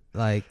shit.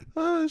 Like,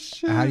 Oh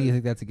shit! how do you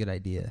think that's a good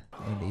idea,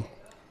 Wendy?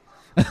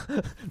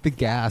 The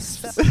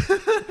gasps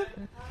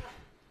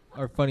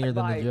are funnier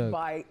than the joke.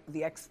 By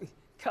the ex.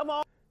 Come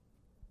on.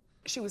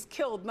 She was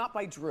killed not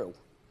by Drew,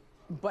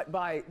 but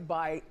by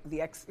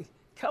the ex.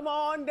 Come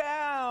on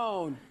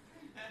down.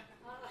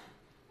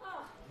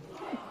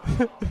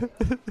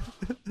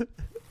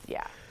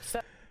 Yeah.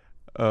 So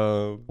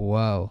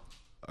Whoa,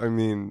 I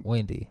mean,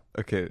 Wendy.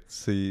 okay.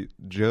 See,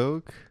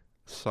 joke,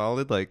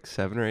 solid, like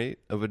 7 or 8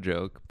 of a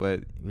joke,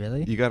 but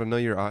Really? you got to know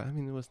your. I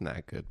mean, it wasn't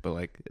that good, but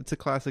like, it's a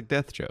classic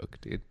death joke,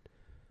 dude.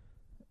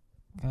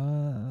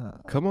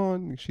 Come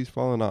on, she's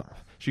falling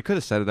off. She could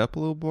have set it up a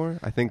little more.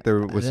 I think there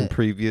was some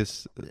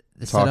previous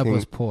The setup talking.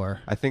 was poor.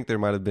 I think there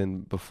might have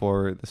been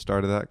before the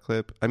start of that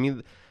clip. I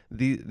mean,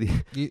 these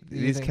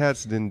think-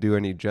 cats didn't do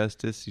any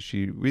justice.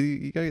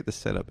 You gotta get the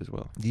setup as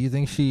well. Do you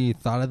think she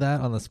thought of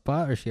that on the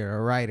spot, or she had a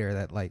writer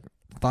that like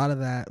thought of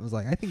that, was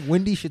like, I think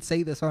Wendy should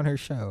say this on her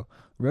show,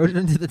 wrote it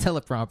into the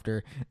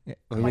teleprompter? I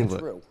By mean, look,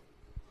 Drew,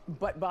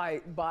 but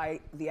by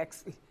the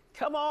ex.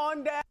 Come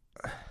on down.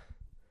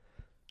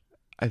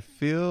 I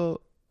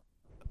feel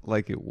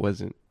like it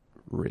wasn't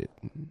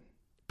written,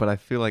 but I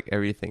feel like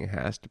everything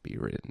has to be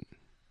written.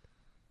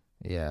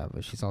 Yeah,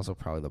 but she's also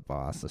probably the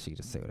boss, so she can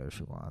just say whatever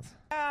she wants.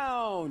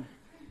 Down.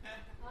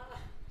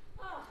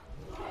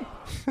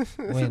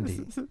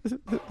 Wendy.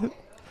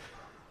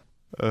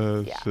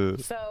 yeah.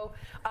 Shit. So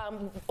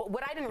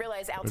what I didn't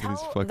realize, I'll What do these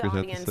tell fuckers the have to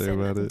audience say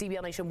about and it?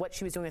 DBL Nation what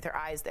she was doing with her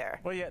eyes there.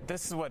 Well, yeah,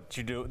 this is what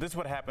you do. This is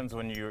what happens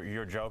when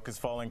your joke is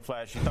falling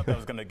flat. She thought that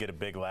was going to get a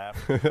big laugh.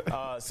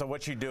 So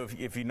what you do,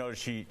 if you notice,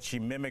 she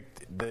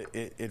mimicked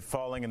it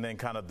falling and then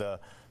kind of the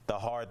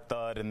hard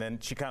thud, and then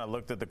she kind of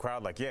looked at the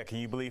crowd like, yeah, can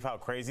you believe how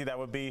crazy that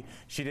would be?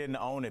 She didn't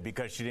own it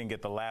because she didn't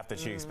get the laugh that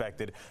she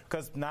expected,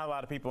 because not a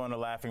lot of people are in a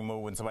laughing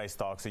mood when somebody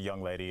stalks a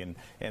young lady and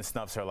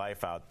snuffs her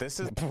life out. This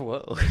is...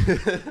 Whoa.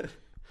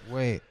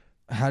 Wait,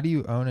 how do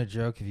you own a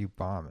joke if you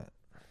bomb it?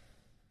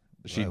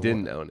 She Like,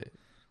 didn't own it.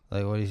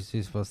 Like, what is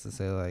she supposed to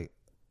say? Like,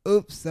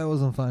 oops, that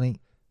wasn't funny.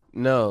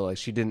 No, like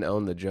she didn't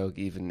own the joke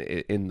even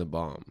in the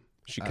bomb.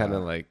 She kind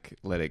of like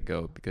let it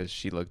go because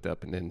she looked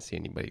up and didn't see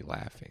anybody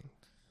laughing.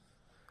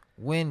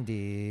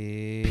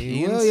 Wendy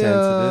P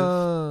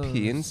Williams.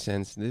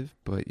 insensitive,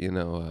 but you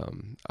know,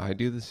 I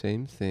do the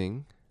same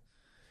thing.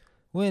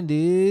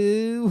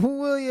 Wendy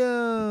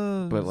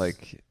Williams. But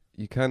like,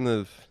 you kind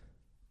of,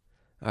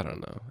 I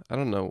don't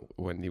know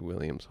Wendy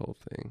Williams' whole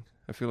thing.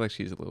 I feel like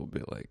she's a little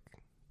bit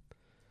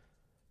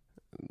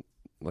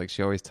like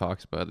she always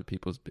talks about other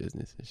people's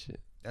business and shit.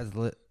 That's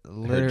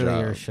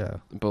literally her job.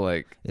 show. But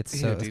like, It's ew,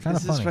 so it's dude, kind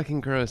of this funny. is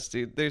fucking gross,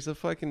 dude. There's a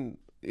fucking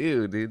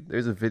ew, dude.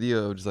 There's a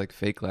video of just like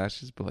fake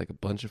lashes, but like a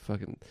bunch of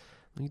fucking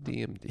Let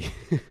me DMD.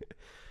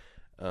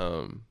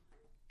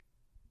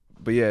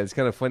 But yeah, it's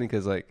kind of funny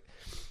because like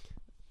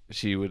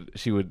she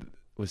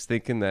was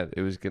thinking that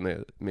it was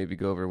gonna maybe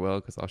go over well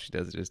because all she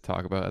does is just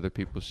talk about other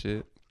people's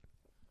shit,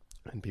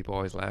 and people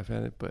always laugh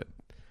at it. But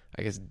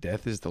I guess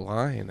death is the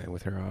line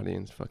with her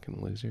audience.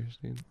 Fucking losers,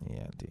 dude.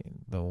 Yeah,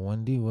 dude. The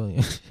Wendy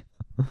Williams.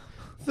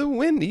 The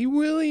Wendy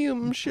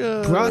Williams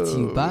Show. Brought to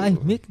you by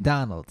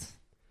McDonald's.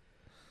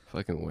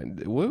 Fucking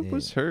Wendy. What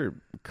was her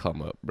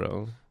come up,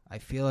 bro? I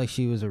feel like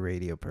she was a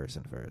radio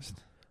person first.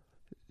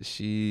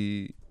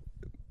 She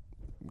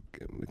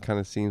kind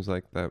of seems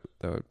like that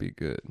would be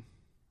good.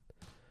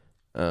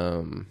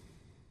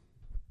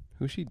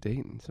 Who's she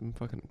dating?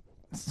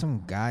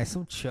 Some guy,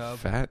 some chub,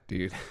 fat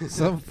dude.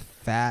 Some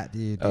fat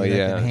dude. Oh that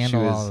yeah, can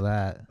handle all of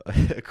that.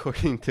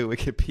 According to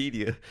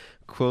Wikipedia,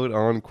 quote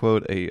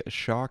unquote, a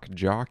shock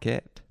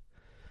jockette.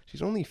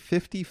 She's only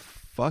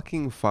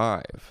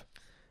 55.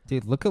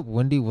 Dude, look up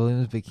Wendy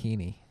Williams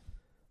bikini.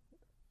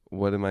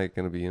 What am I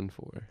gonna be in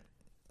for?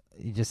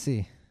 You just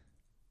see.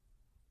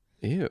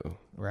 Ew.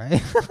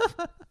 Right?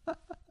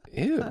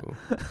 Ew.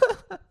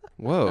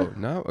 Whoa.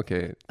 No.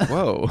 Okay.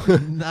 Whoa.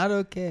 Not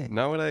okay.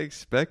 Not what I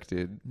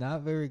expected.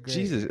 Not very great.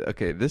 Jesus.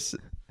 Okay. This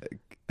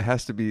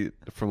has to be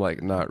from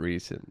like not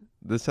recent.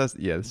 This has.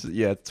 Yeah. It's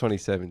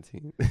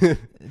 2017.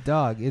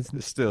 Dog. It's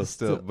still.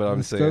 But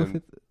I'm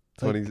saying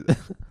 20.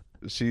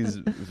 She's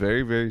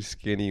very, very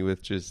skinny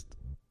with just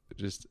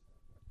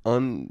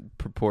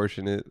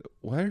unproportionate.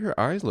 Why do her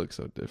eyes look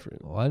so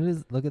different?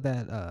 Look at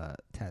that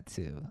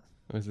tattoo.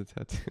 What is the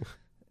tattoo?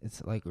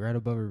 It's like right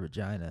above her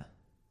vagina.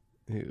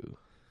 Ew.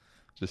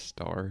 Just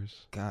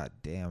stars. God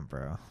damn,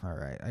 bro. All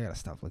right. I gotta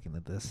stop looking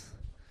at this.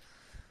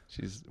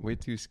 She's way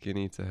too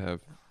skinny to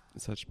have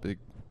such big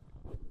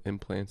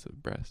implants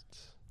of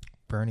breasts.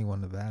 Bernie won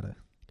Nevada.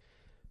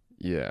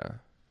 Yeah.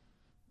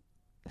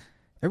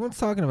 Everyone's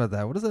talking about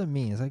that. What does that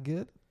mean? Is that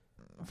good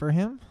for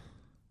him?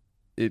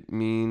 It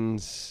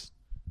means...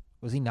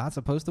 Was he not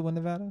supposed to win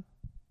Nevada?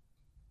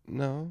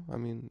 No. I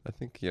mean, I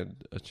think he had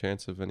a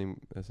chance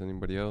as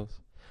anybody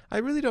else. I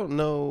really don't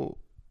know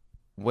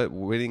what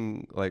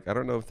winning... Like, I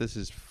don't know if this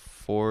is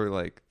for,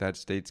 like, that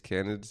state's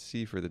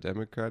candidacy for the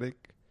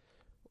Democratic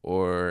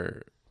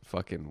or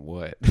fucking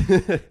what.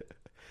 But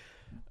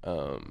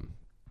I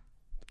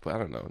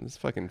don't know. This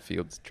fucking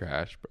field's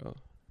trash, bro.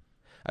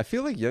 I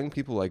feel like young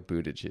people like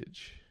Buttigieg.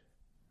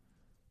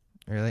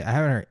 Really? I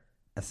haven't heard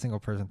a single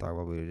person talk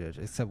about Buttigieg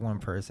except one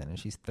person, and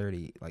she's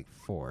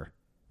 34.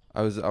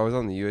 I was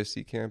on the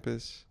USC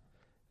campus,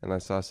 and I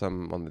saw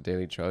something on the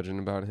Daily Trojan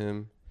about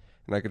him,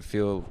 and I could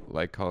feel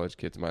like college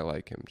kids might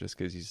like him just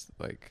because he's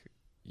like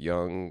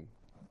young,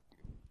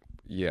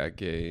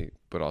 gay,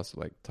 but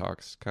also like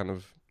talks kind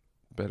of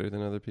better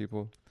than other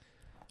people.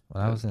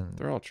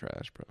 They're all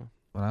trash, bro.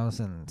 When I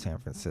was in San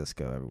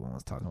Francisco, everyone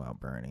was talking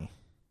about Bernie.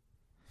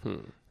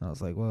 I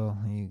was like, well,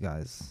 you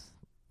guys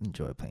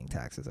enjoy paying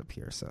taxes up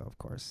here, so of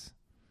course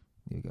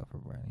you go for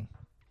Bernie.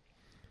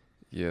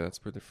 Yeah,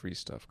 that's where the free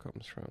stuff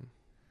comes from.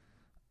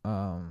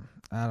 I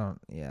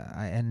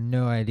had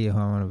no idea who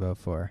I want to vote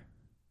for.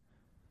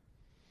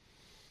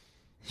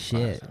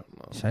 Shit.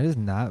 Should I just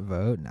not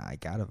vote? Nah, I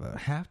gotta vote. I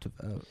have to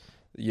vote.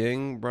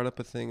 Yang brought up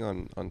a thing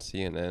on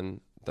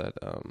CNN that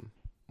I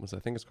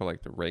think it's called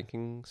like the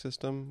ranking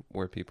system,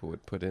 where people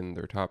would put in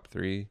their top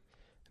 3,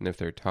 and if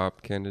their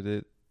top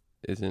candidate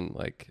isn't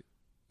like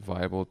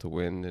viable to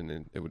win,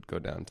 and it would go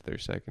down to their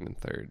second and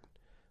third,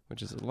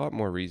 which is a lot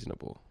more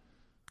reasonable.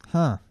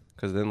 Huh.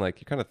 Because then like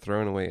you're kind of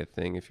throwing away a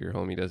thing if your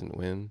homie doesn't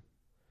win.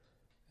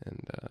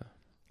 And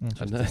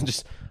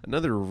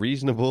another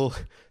reasonable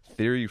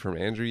theory from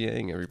Andrew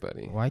Yang,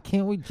 everybody. Why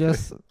can't we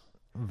just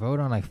vote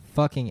on a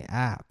fucking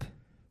app?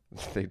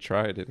 They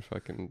tried in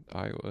fucking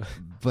Iowa.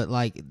 But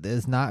like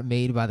it's not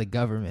made by the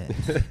government.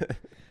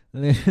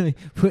 Literally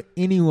put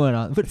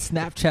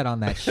Snapchat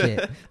on that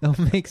shit. They'll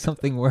make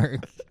something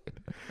work.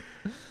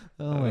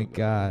 Oh my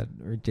god,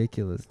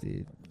 ridiculous,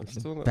 dude. When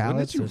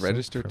did you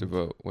register to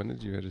vote? When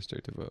did you register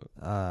to vote?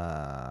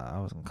 I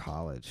was in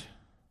college.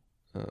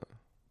 Oh.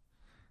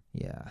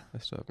 Yeah. I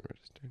still haven't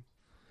registered.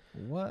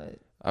 What?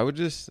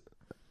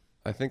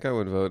 I think I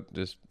would vote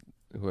just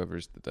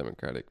whoever's the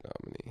Democratic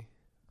nominee.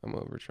 I'm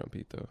over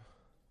Trumpito.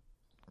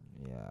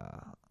 Yeah.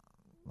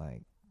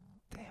 Like,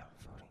 damn,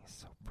 voting is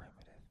so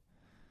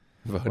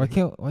primitive. Why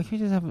can't we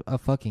just have a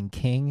fucking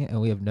king and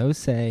we have no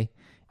say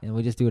and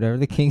we just do whatever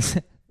the king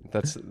says?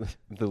 That's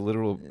the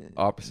literal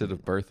opposite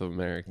of Birth of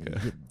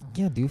America.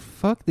 Yeah, dude,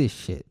 fuck this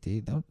shit,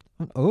 dude. I'm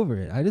over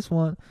it. I just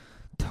want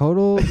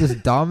total,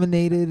 just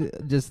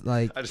dominated, just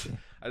like... I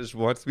just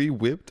want to be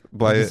whipped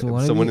by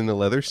someone in a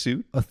leather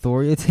suit.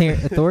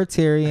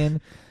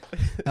 Authoritarian,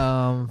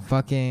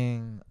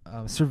 fucking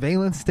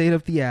surveillance state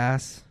up the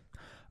ass.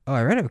 Oh,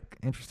 I read an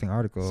interesting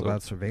article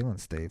about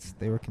surveillance states.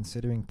 They were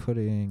considering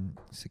putting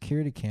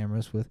security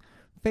cameras with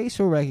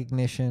facial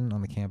recognition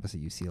on the campus at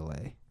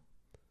UCLA.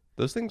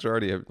 Those things are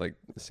already, like,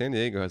 San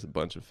Diego has a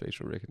bunch of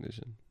facial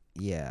recognition.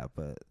 Yeah,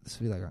 but this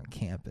would be like on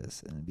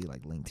campus, and it'd be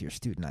like linked to your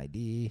student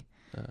ID,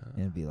 and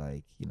it'd be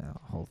like,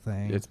 a whole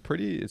thing. It's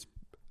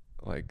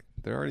like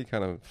they're already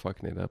kind of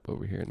fucking it up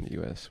over here in the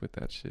U.S. with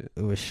that shit.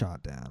 It was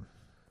shot down,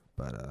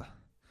 but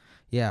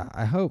yeah.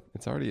 I hope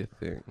It's already a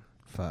thing.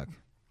 Fuck.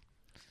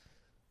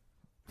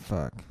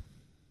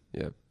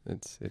 Yep.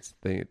 It's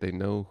they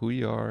know who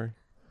you are.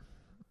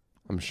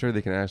 I'm sure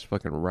they can ask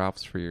fucking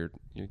Ralphs for your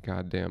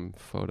goddamn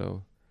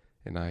photo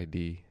and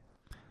ID.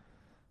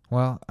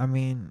 Well, I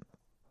mean,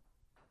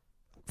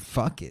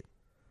 fuck it.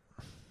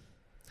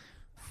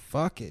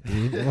 Fuck it,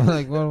 dude.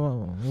 Like, what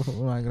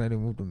am I gonna do?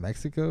 Move to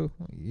Mexico?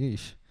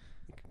 Yeesh.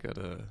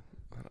 Gotta,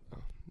 I don't know.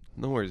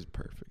 Nowhere's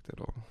perfect at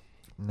all.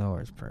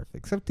 Nowhere's perfect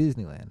except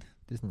Disneyland.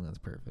 Disneyland's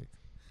perfect.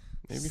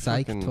 Maybe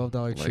Psych, fucking, $12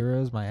 like-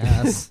 churros, my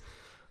ass.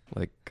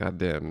 Like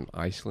goddamn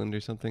Iceland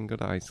or something. Go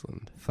to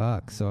Iceland.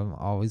 Fuck. So I'm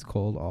always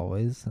cold,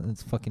 always. And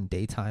it's fucking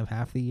daytime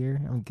half the year.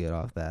 I'm good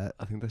off that.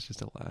 I think that's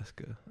just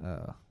Alaska.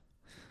 Oh.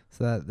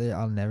 So that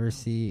I'll never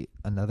see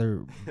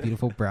another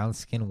beautiful brown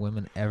skinned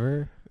woman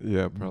ever.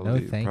 Yeah,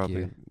 probably. No, thank probably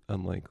you.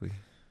 Unlikely.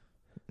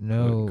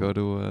 No. Go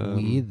to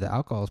weed. The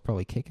alcohol is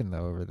probably kicking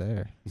though over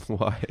there.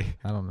 Why?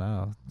 I don't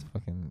know. It's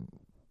fucking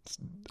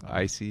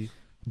Icy.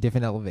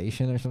 different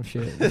elevation or some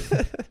shit.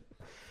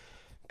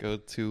 Go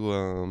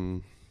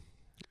to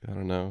I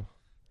don't know.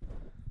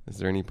 Is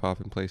there any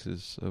popping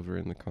places over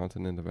in the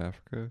continent of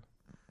Africa?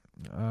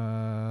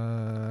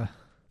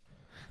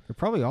 They're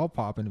probably all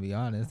popping, to be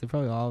honest. They're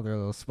probably all have their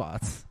little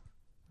spots.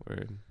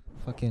 Word.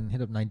 Fucking hit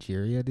up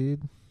Nigeria,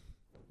 dude.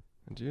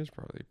 Nigeria's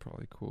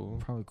probably cool.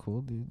 Probably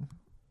cool, dude.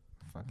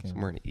 Fucking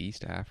Somewhere in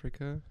East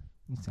Africa.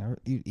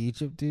 Dude,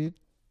 Egypt, dude.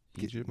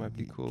 Egypt might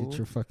be cool. Get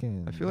your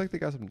fucking. I feel like they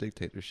got some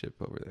dictatorship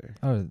over there.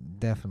 Oh,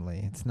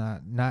 definitely. It's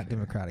not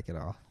democratic at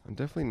all. I'm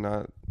definitely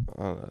not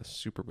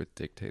super with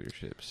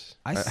dictatorships.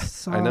 I know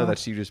saw-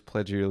 that you just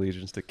pledge your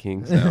allegiance to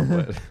kings now,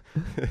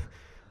 but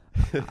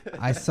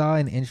I saw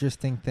an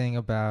interesting thing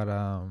about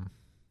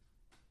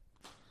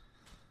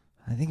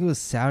I think it was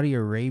Saudi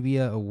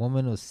Arabia. A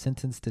woman was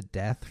sentenced to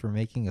death for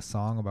making a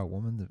song about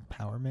women's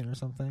empowerment or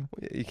something.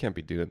 you can't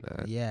be doing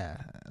that. Yeah,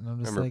 and I'm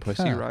just Remember like,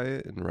 Pussy huh.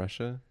 Riot in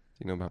Russia? Do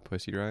you know about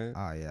Pussy Riot?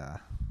 Oh yeah.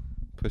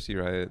 Pussy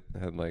Riot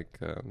had like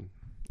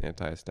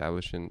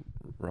anti-establishment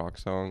rock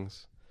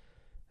songs,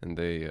 and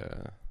they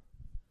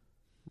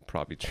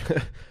probably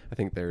I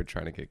think they were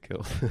trying to get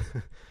killed,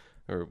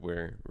 or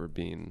were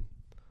being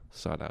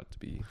sought out to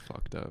be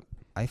fucked up.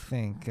 I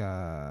think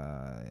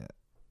a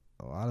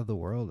lot of the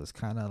world is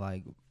kind of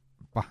like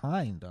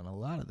behind on a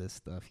lot of this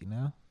stuff, you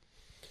know?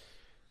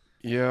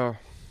 Yeah.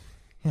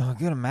 A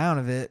good amount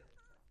of it.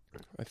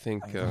 I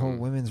think Like the whole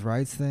women's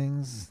rights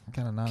things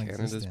kind of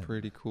non-existent. Canada's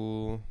pretty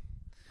cool.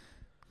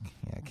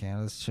 Yeah,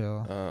 Canada's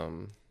chill.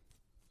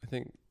 I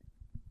think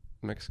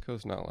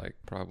Mexico's not like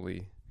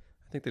probably.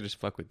 I think they just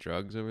fuck with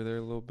drugs over there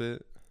a little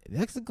bit.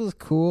 Mexico's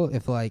cool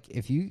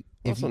if you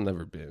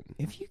Never been.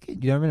 If you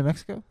could, you ever been to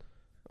Mexico?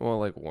 Well,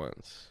 like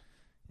once.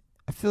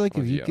 I feel like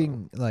if you yeah.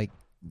 can like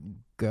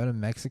go to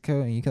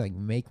Mexico and you can like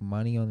make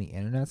money on the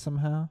internet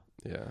somehow.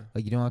 Yeah.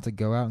 Like you don't have to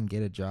go out and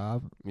get a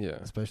job. Yeah.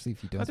 Especially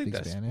if you don't I think speak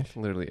that's Spanish.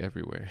 Literally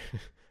everywhere.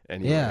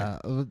 Anywhere.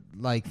 Yeah,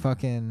 like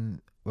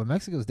fucking. Well,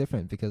 Mexico's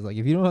different because like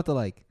if you don't have to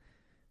like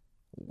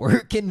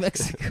work in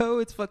Mexico,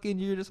 it's fucking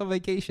you're just on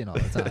vacation all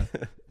the time.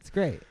 It's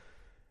great.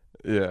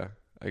 Yeah,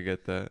 I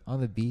get that. On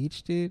the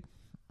beach, dude.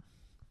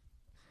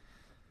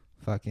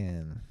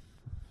 Fucking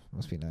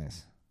must be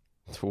nice.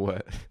 To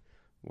what?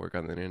 Work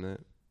on the internet?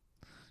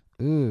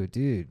 Ooh,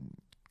 dude.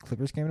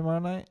 Clippers game tomorrow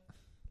night?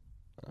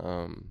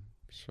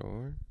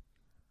 Sure.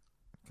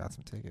 Got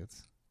some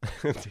tickets.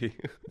 Do you?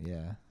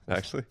 Yeah.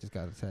 Actually? Just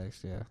got a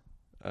text, yeah.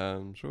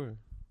 Sure.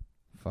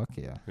 Fuck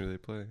yeah. Who do they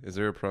play? Is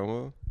there a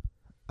promo?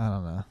 I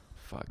don't know.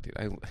 Fuck,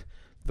 dude.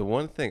 The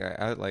one thing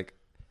I like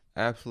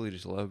absolutely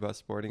just love about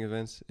sporting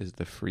events is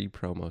the free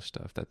promo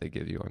stuff that they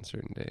give you on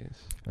certain days.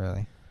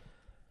 Really?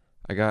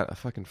 I got a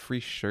fucking free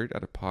shirt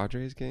at a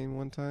Padres game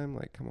one time.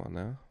 Like, come on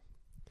now.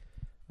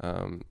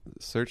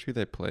 Search who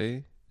they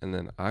play, and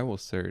then I will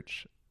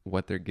search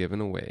what they're giving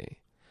away.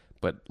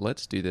 But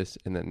let's do this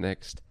in the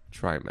next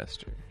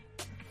trimester.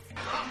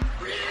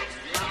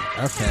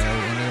 Okay, are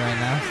we ending right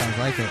now? Sounds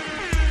like it.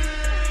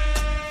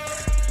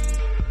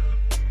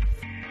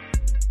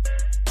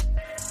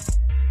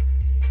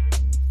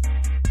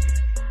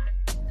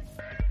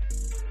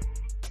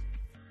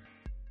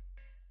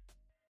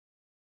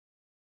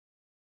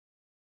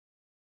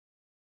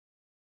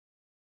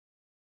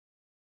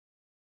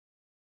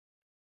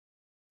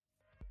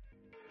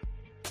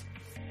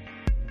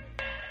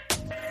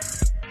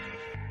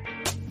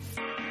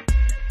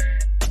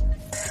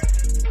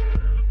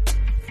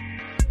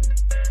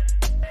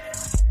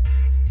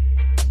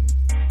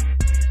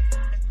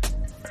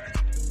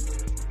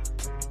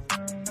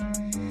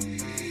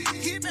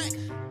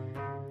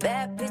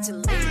 Bad bitch,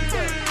 link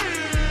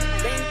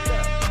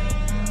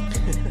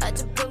up. I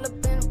just pull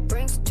up in a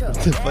Brinks truck.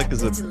 What the fuck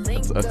is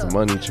that's a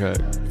money track?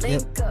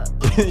 Yep.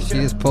 She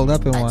just pulled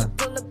up in one.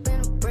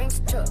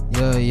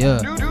 Yeah,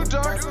 yeah. New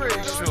Dark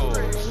Racial.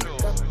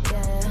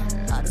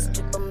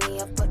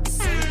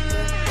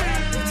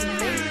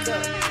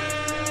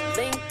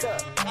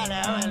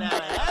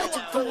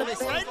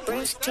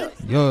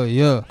 Yo,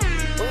 yeah.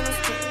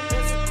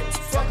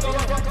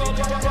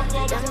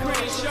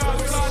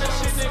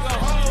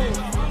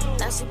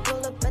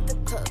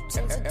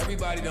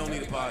 Everybody don't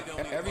need a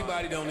podcast.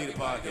 Everybody don't need a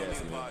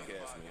podcast.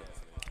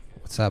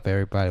 What's up,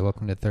 everybody?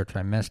 Welcome to Third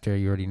Trimester.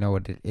 You already know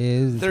what it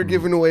is. They're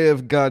giving away a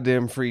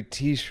goddamn free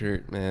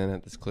T-shirt, man,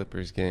 at this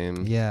Clippers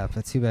game. Yeah,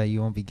 but too bad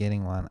you won't be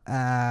getting one.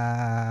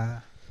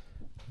 Yeah,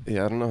 I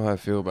don't know how I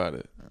feel about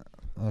it.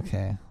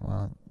 Okay,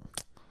 well,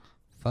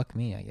 fuck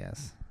me, I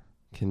guess.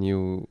 Can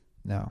you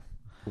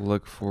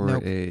look for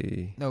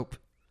Nope.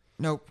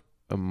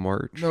 a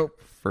March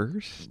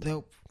 1st?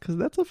 Nope. Because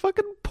that's a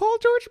fucking Paul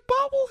George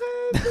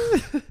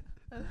bobblehead.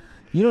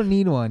 You don't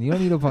need one. You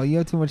don't need a ball. You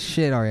have too much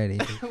shit already.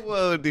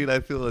 Whoa, dude, I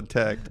feel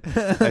attacked.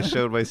 I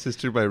showed my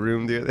sister my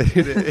room the other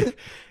day,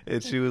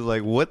 and she was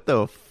like, what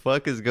the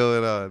fuck is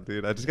going on,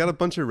 dude? I just got a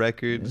bunch of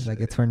records. It's like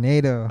a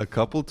tornado. A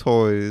couple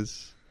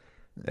toys,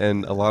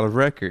 and a lot of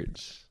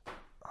records.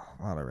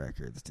 A lot of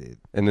records, dude.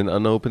 And an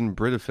unopened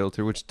Brita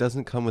filter, which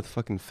doesn't come with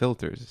fucking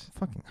filters.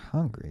 I'm fucking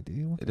hungry,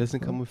 dude. What it doesn't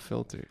come with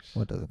filters.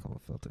 What doesn't come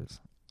with filters?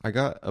 I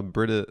got a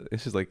Brita,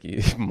 this is like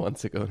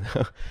months ago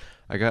now.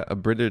 I got a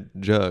Brita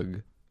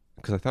jug,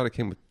 because I thought it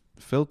came with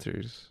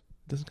filters.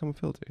 It doesn't come with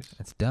filters.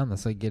 It's dumb.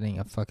 That's like getting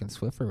a fucking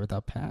Swiffer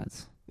without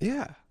pads.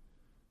 Yeah.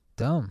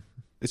 Dumb.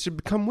 It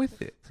should come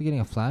with it. It's like getting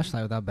a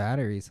flashlight without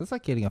batteries. That's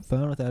like getting a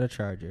phone without a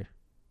charger.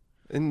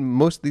 And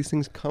most of these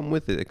things come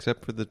with it,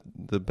 except for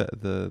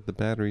the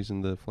batteries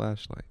and the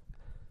flashlight.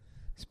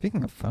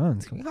 Speaking of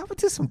phones, can we hop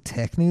into some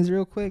tech news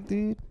real quick,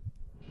 dude?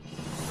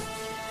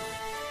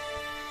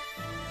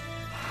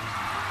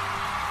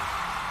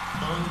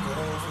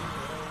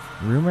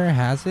 Rumor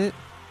has it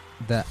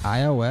that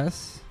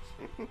iOS,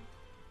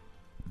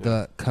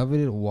 the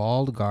coveted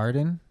walled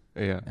garden,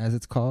 as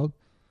it's called,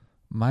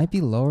 might be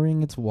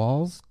lowering its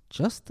walls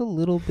just a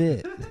little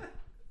bit.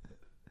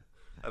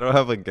 I don't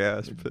have a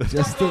gasp.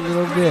 Just a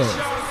little bit.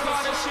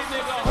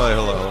 Oh,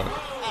 hello.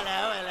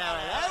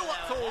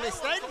 What's all this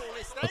then?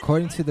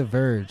 According to The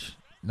Verge,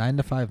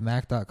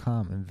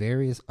 9to5Mac.com, and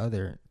various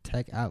other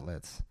tech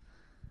outlets.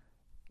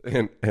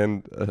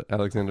 And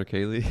Alexander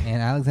Cayley.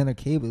 And Alexander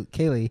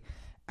Cayley,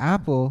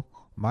 Apple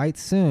might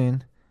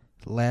soon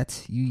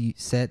let you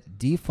set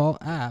default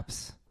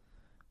apps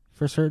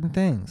for certain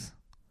things.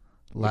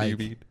 What do you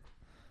mean?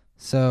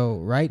 So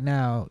right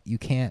now, you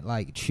can't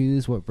like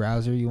choose what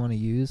browser you want to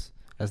use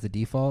as the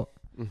default.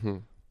 Mm-hmm.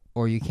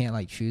 Or you can't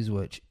like choose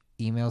which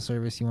email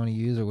service you want to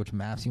use or which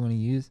maps you want to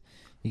use.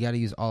 You got to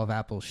use all of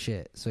Apple's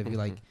shit. So if you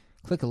like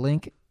click a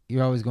link,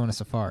 you're always going to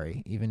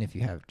Safari, even if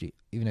you have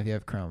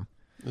Chrome.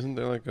 Isn't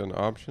there like an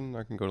option?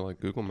 I can go to like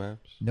Google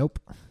Maps. Nope.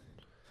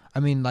 I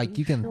mean, like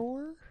you can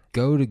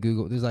go to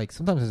Google. There's like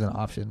sometimes there's an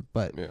option,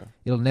 but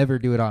it'll never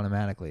do it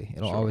automatically.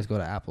 It'll always go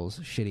to Apple's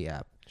shitty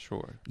app.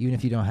 Sure. Even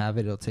if you don't have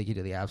it, it'll take you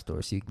to the App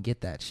Store so you can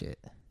get that shit.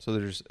 So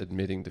they're just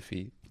admitting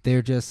defeat.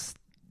 They're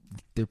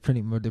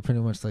pretty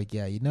much like,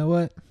 yeah, you know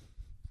what?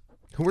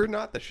 We're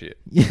not the shit.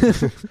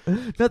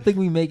 Nothing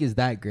we make is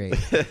that great.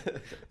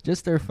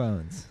 Just their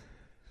phones.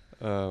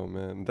 Oh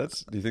man, do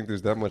you think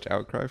there's that much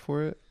outcry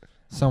for it?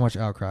 So much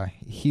outcry.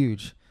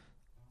 Huge.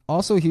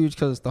 Also huge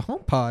because the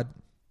HomePod,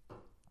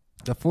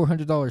 the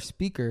 $400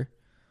 speaker,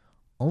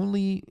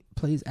 only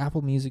plays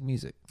Apple Music.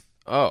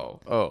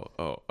 Oh.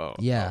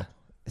 Yeah.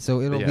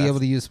 So it'll be able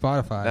to use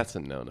Spotify. That's a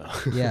no.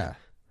 Yeah.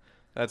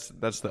 That's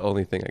the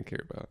only thing I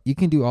care about. You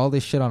can do all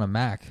this shit on a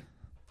Mac.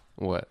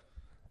 What?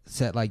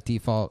 Set like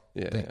default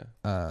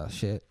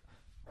shit.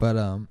 But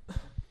on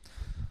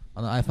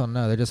the iPhone,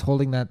 no. They're just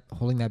holding that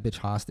bitch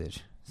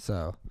hostage.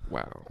 So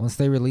wow. Once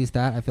they release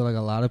that, I feel like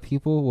a lot of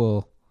people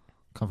will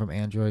come from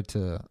Android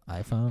to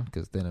iPhone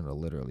because then it'll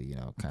literally,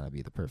 kind of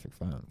be the perfect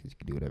phone because you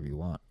can do whatever you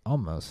want.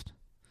 Almost.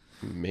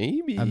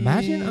 Maybe.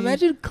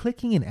 Imagine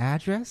clicking an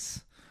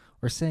address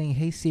or saying,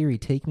 "Hey Siri,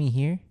 take me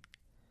here,"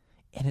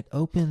 and it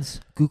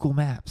opens Google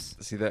Maps.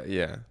 See that?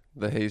 Yeah.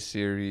 The Hey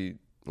Siri,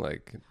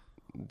 like,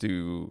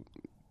 go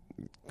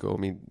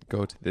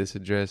to this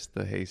address.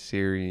 The Hey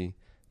Siri,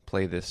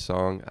 play this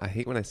song. I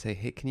hate when I say,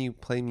 "Hey, can you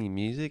play me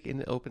music?"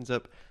 and it opens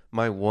up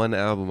my one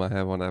album I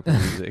have on Apple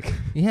Music.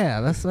 Yeah,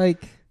 that's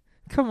like,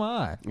 come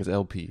on. It's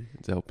LP.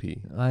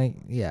 Like,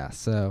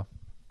 so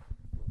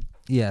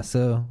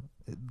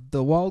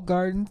the walled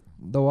garden,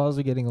 the walls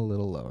are getting a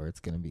little lower. It's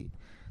gonna be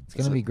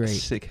great.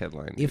 Sick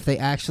headline. If they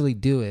actually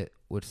do it,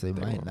 which they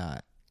might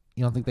not.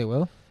 You don't think they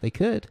will? They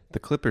could. The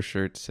Clipper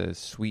shirt says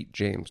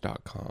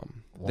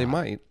sweetjames.com. Wow. They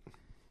might.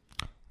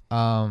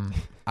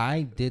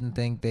 I didn't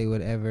think they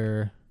would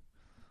ever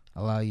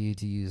allow you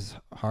to use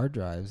hard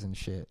drives and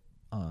shit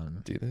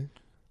on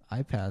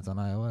iPads on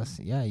iOS.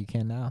 Yeah, you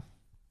can now.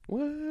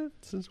 What?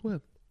 Since when?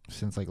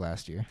 Since like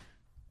last year.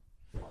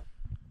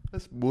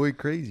 That's boy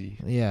crazy.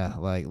 Yeah,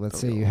 like let's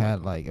say you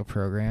had like a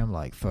program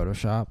like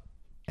Photoshop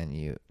and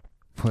you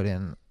put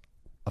in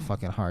a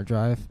fucking hard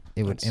drive,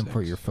 it would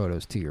import your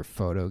photos to your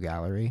photo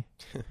gallery,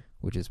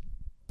 which is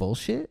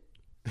bullshit.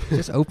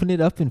 Just open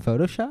it up in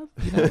Photoshop,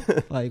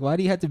 Like, why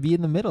do you have to be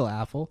in the middle,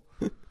 Apple?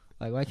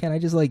 Like, why can't I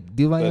just like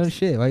do my own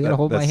shit? Why you gotta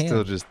hold my hand? That's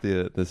still just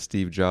the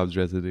Steve Jobs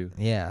residue.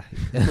 Yeah.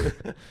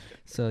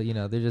 So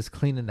they're just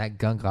cleaning that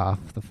gunk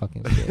off the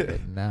fucking shit.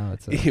 And now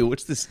it's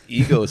what's this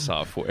ego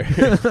software?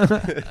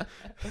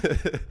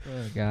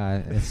 Oh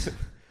God,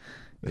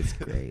 It's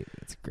great.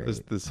 It's great. There's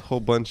this whole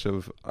bunch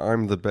of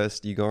 "I'm the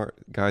best."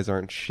 Guys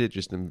aren't shit.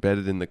 Just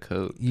embedded in the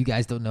code. You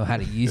guys don't know how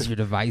to use your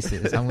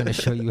devices. I'm going to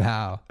show you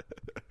how.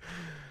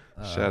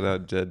 Shout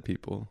out dead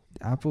people.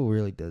 Apple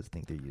really does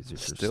think their users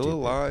are Still stupid.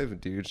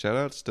 alive, dude. Shout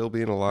out still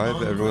being alive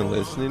to everyone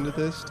listening to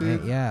this,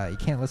 dude. Yeah, you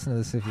can't listen to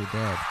this if you're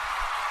dead.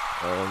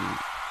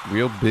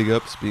 Real big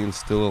ups being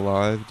still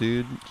alive,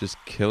 dude. Just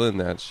killing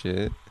that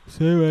shit.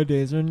 Say my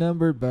days are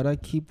numbered, but I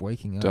keep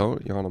waking up.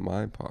 Don't yawn on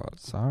my pod.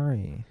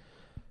 Sorry.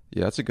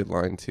 Yeah, that's a good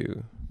line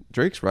too.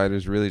 Drake's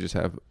writers really just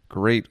have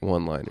great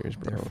one-liners,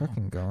 bro. They're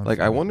fucking going. Like,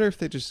 for I it. wonder if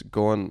they just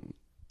go on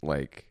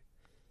like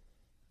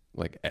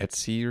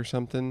Etsy or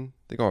something.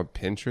 They go on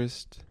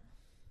Pinterest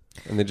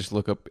and they just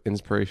look up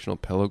inspirational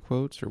pillow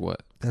quotes or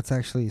what? That's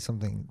actually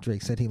something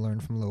Drake said he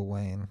learned from Lil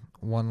Wayne.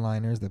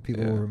 One-liners that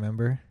people will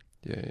remember.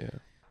 Yeah.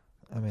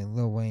 I mean,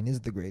 Lil Wayne is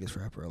the greatest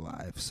rapper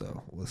alive,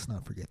 so let's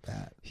not forget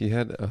that. He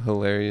had a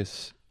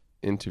hilarious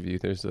interview.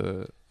 There's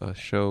a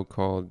show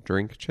called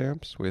Drink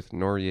Champs with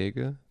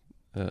Noriega.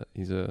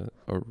 He's a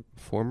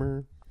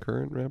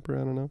current rapper,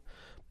 I don't know.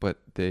 But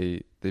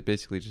they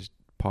basically just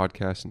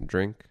podcast and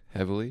drink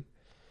heavily.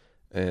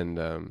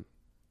 And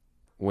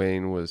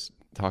Wayne was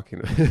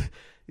talking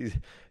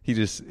he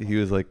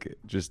was like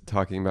just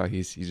talking about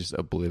he's just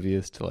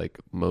oblivious to like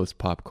most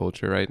pop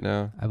culture right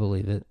now. I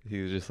believe it.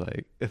 He was just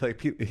like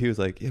he was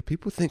like, yeah,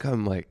 people think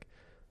I'm like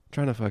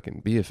trying to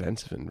fucking be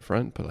offensive in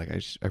front, but like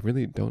I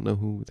really don't know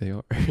who they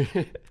are.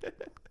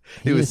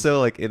 He was so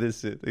like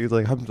innocent. He was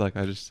like, I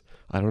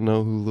don't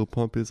know who Lil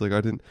Pump is. Like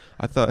I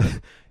thought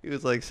he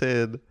was like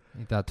saying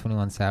You thought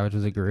 21 Savage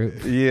was a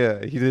group?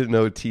 Yeah, he didn't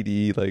know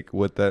TDE, like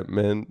what that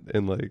meant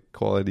and like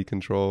quality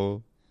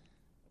control.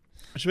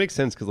 Which makes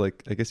sense because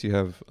like I guess you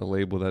have a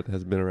label that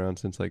has been around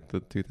since like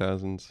the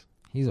 2000s.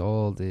 He's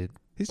old, dude.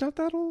 He's not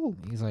that old.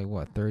 He's like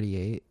what,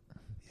 38?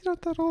 He's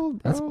not that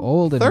old, bro. That's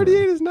old.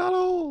 38 is not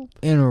old.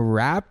 In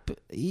rap,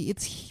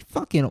 it's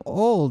fucking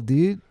old,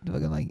 dude.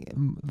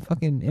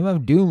 Fucking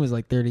MF Doom is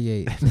like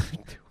 38.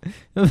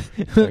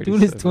 MF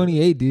Doom is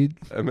 28, dude.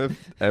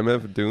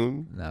 MF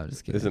Doom. No, I'm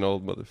just kidding. Is an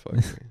old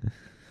motherfucker.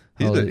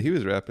 He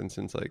was rapping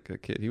since like a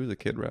kid. He was a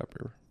kid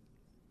rapper.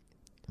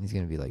 He's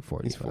gonna be like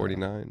 40. He's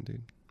 49,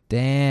 dude.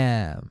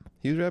 Damn.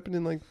 He was rapping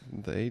in like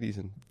the 80s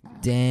and.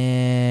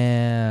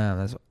 Damn,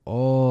 that's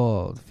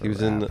old. He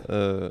was in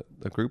a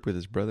group with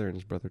his brother, and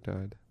his brother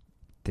died.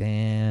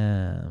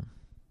 Damn.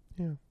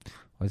 Yeah.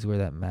 Why does he wear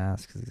that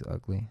mask? Because he's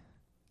ugly.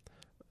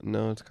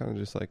 No, it's kind of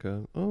just like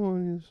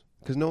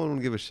because no one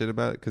would give a shit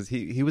about it. Because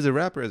he was a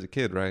rapper as a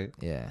kid, right?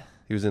 Yeah.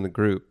 He was in a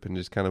group and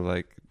just kind of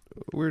like,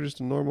 we're just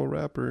a normal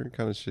rapper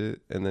kind of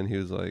shit. And then he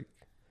was like,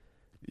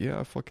 yeah,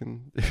 I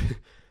fucking,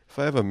 if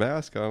I have a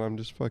mask on, I'm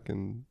just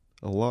fucking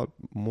a lot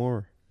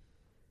more.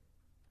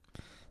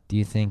 Do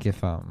you think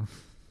if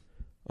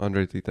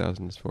Andre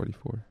 3000 is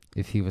 44.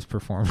 If he was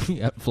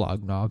performing at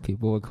Flog Gnaw,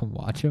 people would come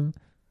watch him?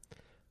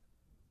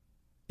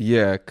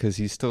 Yeah, because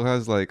he still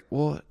has like,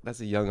 well, that's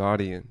a young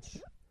audience.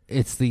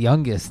 It's the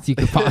youngest you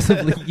could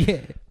possibly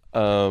get.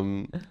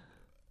 Well,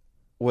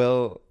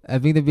 I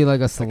think there'd be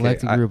like a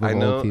select group of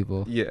know, old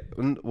people. Yeah.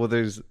 Well,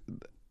 there's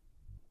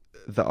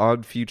the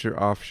Odd Future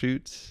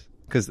offshoots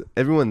because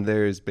everyone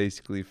there is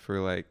basically for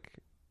like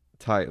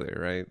Tyler,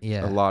 right?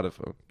 Yeah. A lot of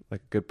them,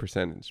 like a good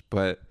percentage.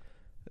 But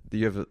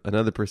you have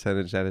another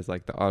percentage that is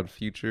like the Odd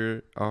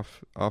Future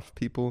off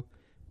people,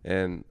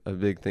 and a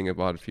big thing of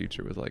Odd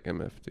Future was like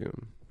MF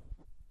Doom.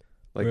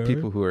 Like really?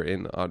 People who are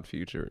in Odd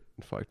Future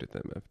fucked with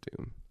MF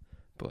Doom,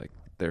 but like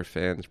their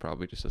fans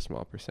probably just a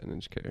small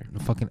percentage care. The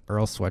fucking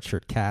Earl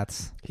Sweatshirt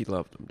cats. He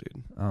loved them,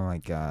 dude. Oh my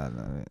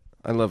god.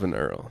 I love an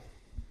Earl.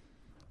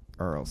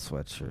 Earl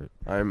Sweatshirt.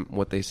 I'm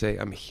what they say.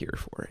 I'm here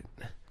for it.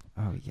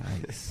 Oh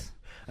yikes!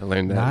 I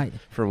learned that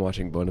from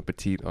watching Bon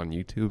Appetit on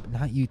YouTube.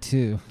 Not you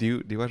too.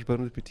 Do you watch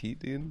Bon Appetit,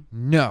 dude?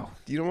 No.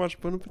 Do you don't watch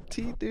Bon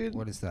Appetit, dude?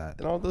 What is that?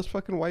 And all those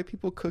fucking white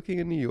people cooking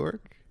in New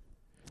York.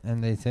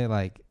 And they say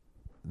like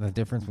the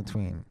difference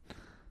between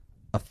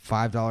a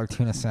 $5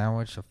 tuna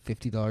sandwich, a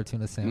 $50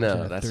 tuna sandwich, No,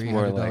 and a that's $300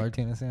 more like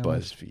tuna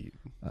sandwich. BuzzFeed.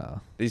 Oh.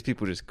 These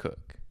people just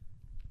cook.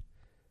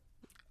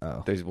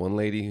 Oh. There's one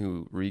lady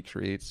who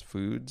recreates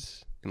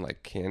foods and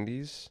like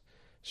candies.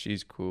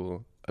 She's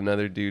cool.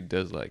 Another dude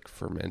does like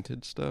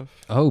fermented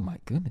stuff. Oh my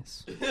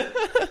goodness.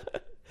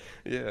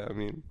 Yeah, I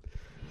mean,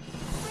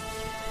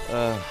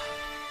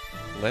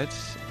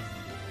 let's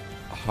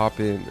hop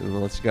in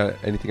unless you got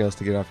anything else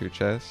to get off your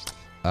chest.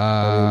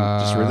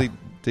 Just really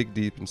dig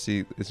deep and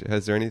see,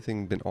 has there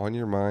anything been on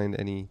your mind?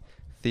 Any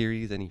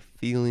theories, any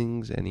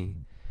feelings,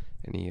 anything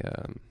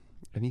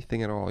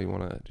at all you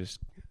want to just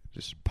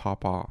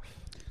pop off?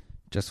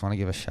 Just want to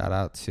give a shout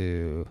out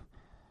to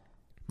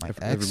my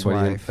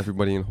ex-wife.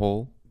 Everybody in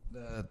whole.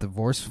 The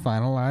divorce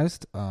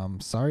finalized.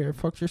 Sorry I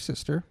fucked your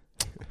sister.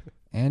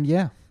 And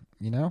yeah,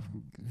 you know,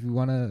 if you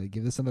want to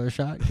give this another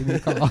shot, give me a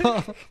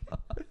call.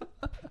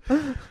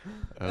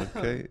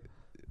 Okay.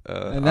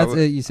 And that's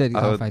it. You said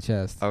off my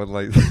chest. I would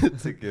like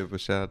to give a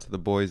shout out to the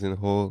boys in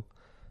whole.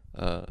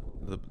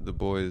 The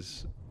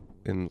boys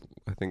in,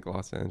 I think,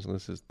 Los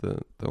Angeles is the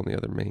only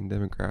other main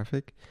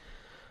demographic.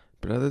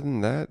 But other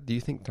than that, do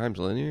you think time's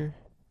linear?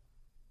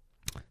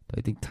 Do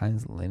I think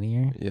time's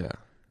linear? Yeah.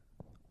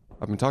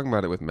 I've been talking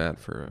about it with Matt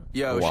for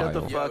a while. Shut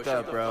the fuck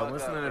up, bro. I'm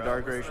listening to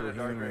Dark Racial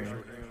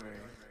Humor.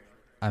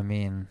 I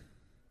mean, I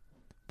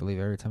believe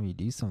every time you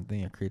do something,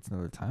 it creates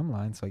another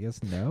timeline. So I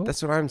guess no.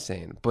 That's what I'm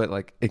saying. But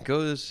like, it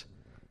goes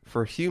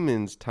for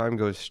humans. Time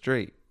goes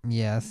straight.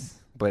 Yes.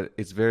 But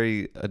it's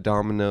very a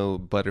domino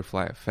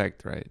butterfly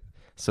effect, right?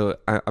 So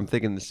I'm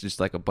thinking it's just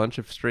like a bunch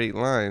of straight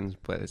lines,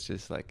 but it's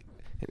just like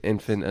an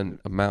infinite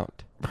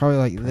amount. Probably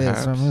like Perhaps.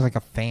 this. Or maybe like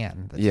a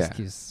fan. That Yeah. Just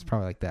keeps,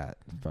 probably like that.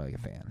 Probably like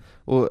a fan.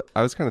 Well,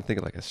 I was kind of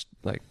thinking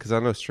because I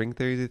know string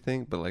theory is a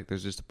thing, but like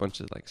there's just a bunch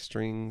of like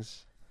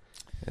strings,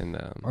 and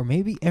Or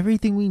maybe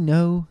everything we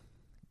know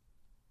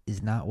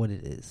is not what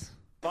it is.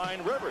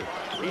 Fine Rivers.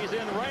 He's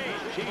in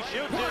range. He shoots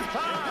in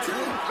time.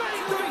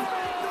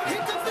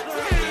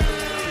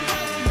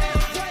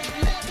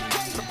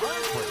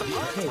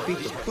 I can't beat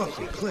the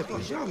fucking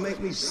Clippers. Y'all make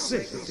me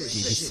sick with this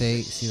Did shit.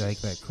 you see like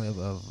that clip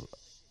of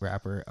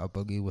rapper A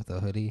Boogie with a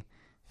hoodie?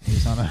 He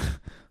was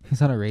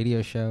on a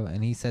radio show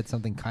and he said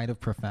something kind of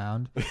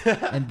profound,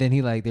 and then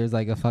he like there's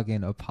like a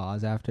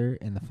pause after,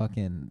 and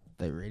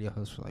the radio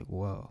hosts were like,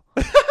 "Whoa."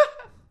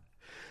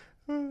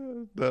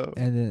 No.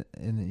 And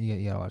then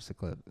you gotta watch the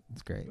clip.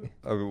 It's great.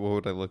 I mean, what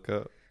would I look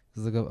up?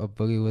 Just look up A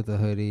Boogie with a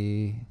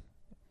hoodie.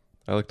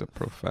 I looked up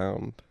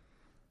profound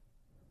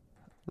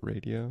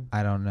radio.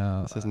 I don't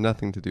know. This has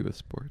nothing to do with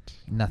sports.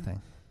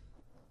 Nothing.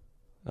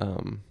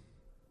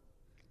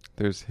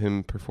 There's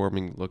him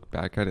performing "Look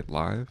Back at It"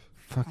 live.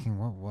 Fucking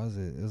what was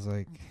it? It was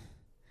like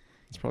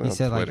It's probably he on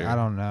said Twitter. like I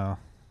don't know.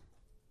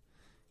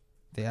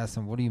 They asked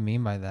him, "What do you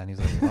mean by that?" And he's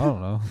like, "I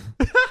don't know."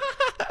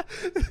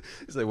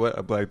 He's like, "What?"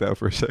 I blacked out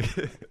for a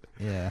second.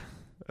 Yeah.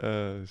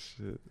 Oh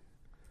shit.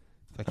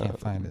 If I can't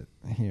find it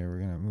here, we're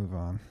gonna move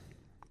on.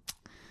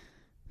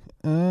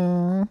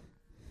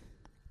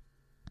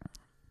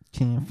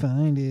 Can't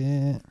find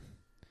it.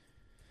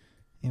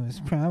 It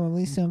was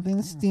probably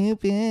something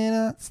stupid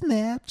on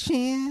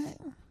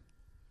Snapchat.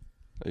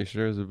 Are you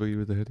sure it was a Boogie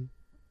with a hoodie?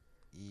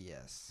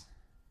 Yes.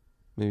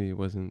 Maybe it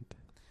wasn't.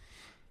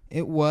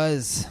 It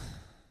was.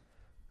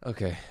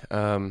 Okay.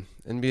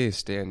 NBA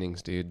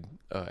standings, dude.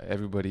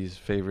 Everybody's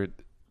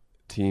favorite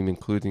team,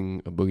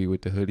 including a Boogie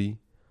with the hoodie.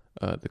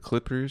 The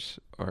Clippers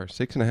are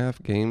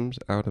 6.5 games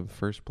out of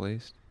first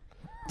place.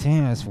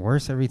 Damn, it's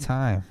worse every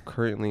time.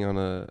 Currently on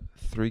a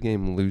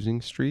 3-game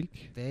losing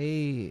streak.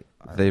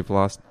 They've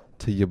lost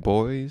to your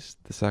boys,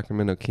 the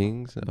Sacramento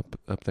Kings,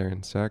 up there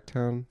in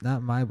Sacktown.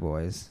 Not my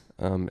boys.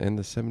 And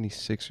the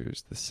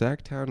 76ers. The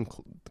Sacktown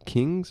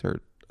Kings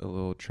are a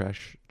little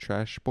trash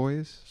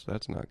boys, so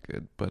that's not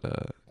good.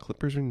 But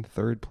Clippers are in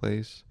third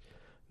place.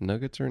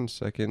 Nuggets are in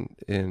second.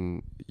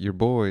 And your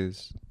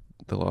boys,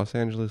 the Los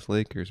Angeles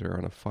Lakers, are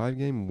on a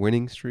 5-game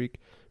winning streak,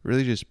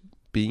 really just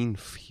being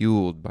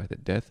fueled by the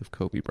death of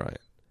Kobe Bryant.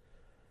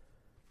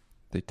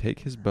 They take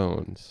his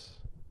bones,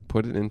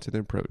 put it into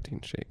their protein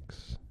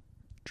shakes,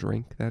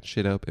 drink that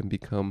shit up, and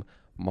become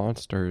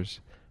monsters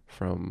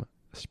from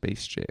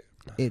Space Jam.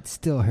 It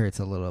still hurts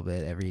a little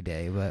bit every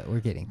day, but we're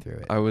getting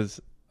through it.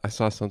 I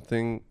saw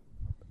something.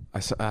 I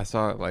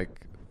saw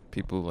like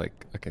people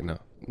like, okay, no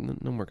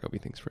more Kobe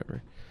things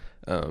forever.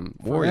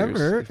 Warriors.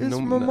 Forever? It's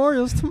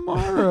Memorial's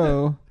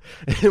tomorrow.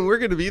 And we're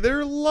gonna be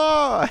there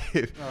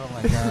live. Oh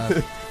my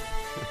god.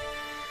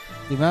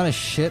 The amount of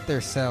shit they're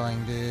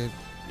selling, dude.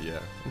 Yeah,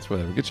 it's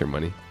whatever. Get your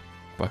money.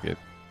 Fuck it.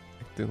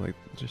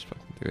 Just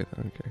fucking do it.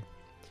 I don't care.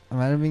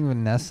 Imagine being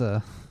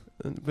Vanessa.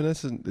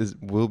 Vanessa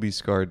will be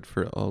scarred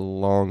for a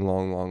long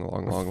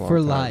For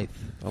time.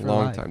 life. A For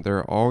long life. time. There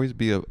will always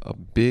be a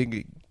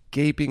big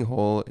gaping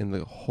hole, and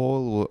the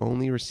hole will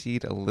only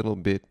recede a little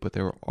bit, but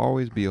there will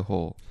always be a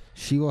hole.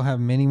 She will have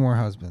many more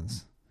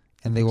husbands,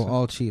 and they will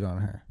all cheat on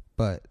her,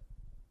 but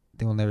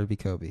they will never be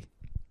Kobe.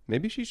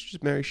 Maybe she should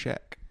just marry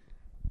Shaq.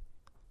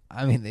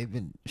 I mean, they've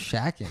been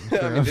shacking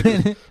for I a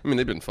minute.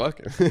 they've been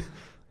fucking.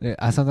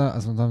 Yeah,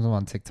 sometimes I'm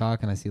on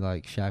TikTok and I see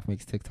like Shaq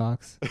makes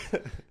TikToks.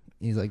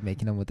 He's like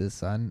making them with his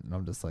son, and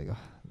I'm just like, oh,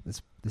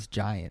 this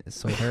giant is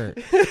so hurt.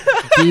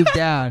 Deep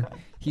down,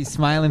 he's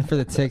smiling for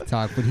the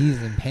TikTok, but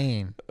he's in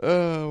pain.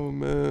 Oh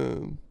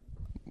man,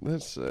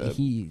 that's sad.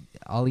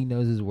 All he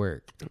knows is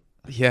work.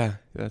 Yeah,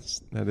 that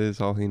is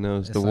all he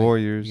knows. It's the like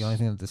Warriors. The only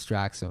thing that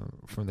distracts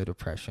him from the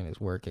depression is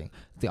working.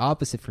 The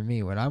opposite for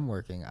me. When I'm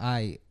working,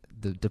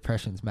 the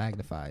depression's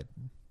magnified.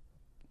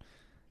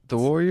 The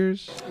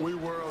Warriors? We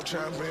world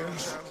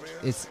champions.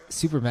 It's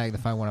super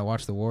magnified when I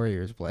watch the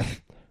Warriors play.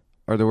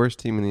 Are the worst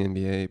team in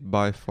the NBA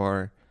by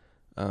far.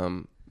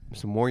 Some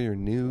Warrior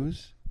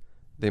news.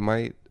 They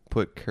might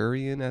put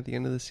Curry in at the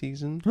end of the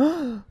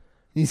season.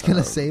 He's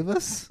gonna save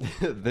us?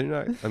 They're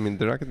not going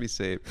to be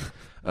saved.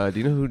 Do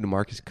you know who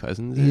DeMarcus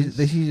Cousins is?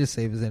 They should just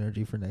save his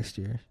energy for next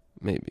year.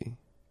 Maybe.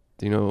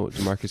 Do you know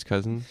DeMarcus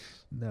Cousins?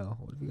 No.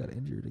 What if he got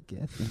injured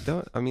again?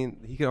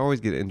 He could always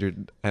get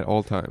injured at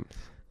all times.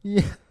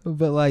 Yeah,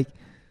 but like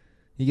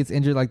he gets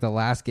injured like the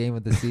last game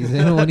of the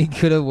season when he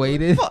could have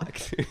waited.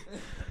 Fuck.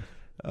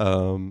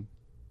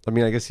 I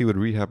mean, I guess he would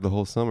rehab the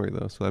whole summer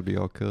though, so that'd be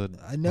all good.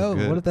 I know.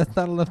 Good. What if that's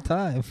not enough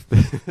time?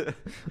 I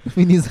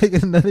mean, he's like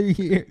another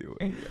year.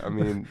 I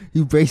mean,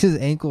 he braced his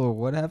ankle or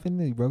what happened?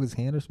 He broke his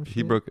hand or some shit?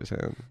 he broke his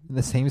hand in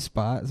the same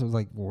spot, so it was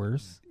like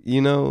worse. You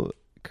know,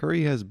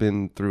 Curry has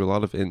been through a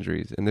lot of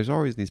injuries, and there's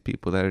always these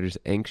people that are just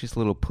anxious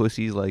little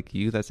pussies like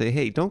you that say,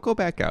 hey, don't go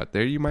back out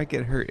there. You might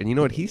get hurt. And you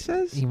know what he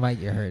says? He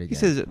might get hurt again. He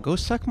says, go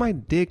suck my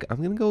dick. I'm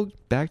going to go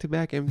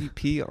back-to-back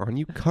MVP on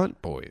you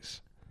cunt boys.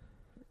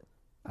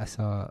 I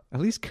saw... At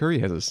least Curry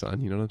has a son.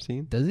 You know what I'm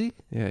saying? Does he?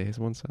 Yeah, he has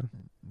one son.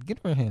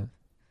 Good for him.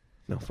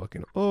 No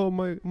fucking... Oh,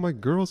 my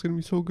girl's going to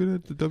be so good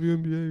at the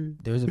WNBA.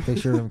 There was a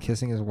picture of him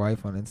kissing his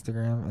wife on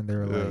Instagram, and they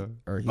were like...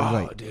 Or he was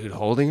like... dude,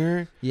 holding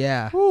her?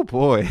 Yeah. Oh,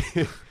 boy.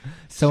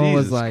 Someone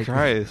was Jesus like...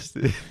 Christ.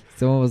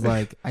 Someone was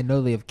like, I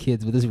know they have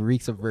kids, but this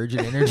reeks of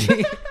virgin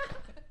energy.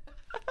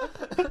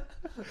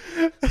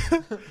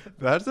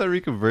 That's that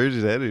reek of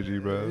virgin energy,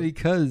 bro.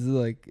 Because,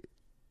 like...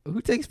 Who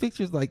takes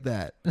pictures like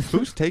that?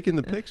 Who's taking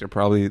the picture?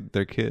 Probably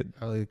their kid.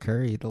 Probably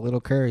Curry, the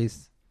little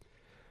Currys.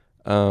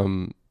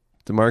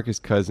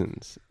 DeMarcus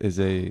Cousins is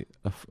a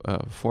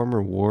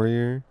former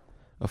Warrior,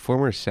 a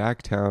former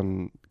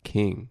Sacktown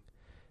King,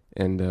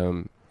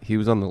 and he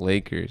was on the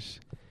Lakers,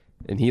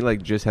 and he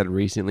like just had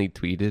recently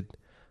tweeted,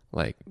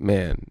 like,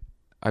 man,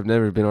 I've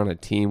never been on a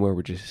team where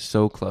we're just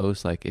so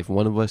close. Like, if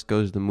one of us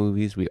goes to the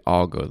movies, we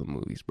all go to the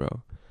movies,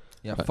 bro.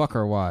 Yeah, fuck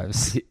our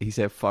wives. He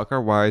said, fuck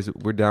our wives.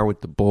 We're down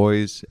with the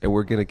boys, and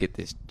we're gonna get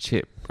this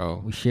chip,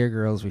 bro. We share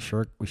girls. We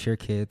share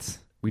kids.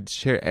 We'd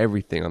share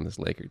everything on this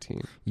Laker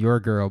team. Your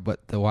girl,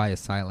 but the Y is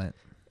silent.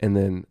 And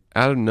then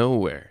out of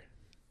nowhere,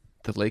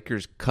 the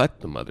Lakers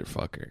cut the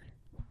motherfucker,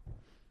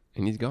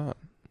 and he's gone.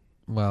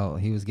 Well,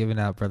 he was giving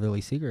out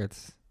brotherly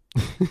secrets.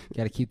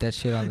 Got to keep that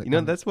shit on. You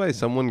know, that's why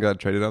someone got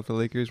traded off the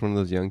Lakers. One of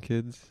those young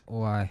kids.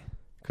 Why?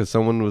 Because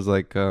someone was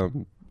like,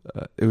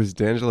 it was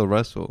D'Angelo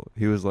Russell.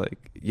 He was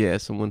like, yeah,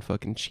 someone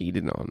fucking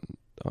cheated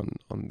on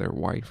their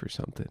wife or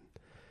something.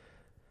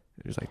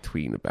 He was like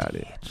tweeting about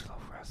it. D'Angelo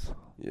Russell.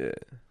 Yeah.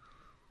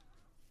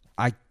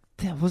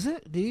 Was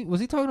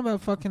he talking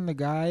about fucking the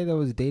guy that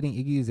was dating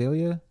Iggy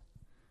Azalea?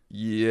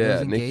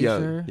 Yeah, Nick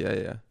Young.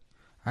 Yeah.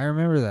 I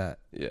remember that.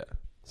 Yeah.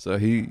 So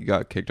he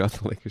got kicked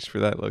off the Lakers for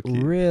that, low-key.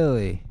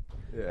 Really?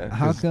 Yeah.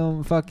 How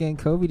come fucking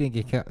Kobe didn't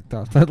get kicked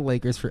off the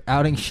Lakers for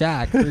outing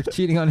Shaq for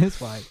cheating on his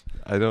wife?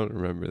 I don't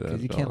remember that.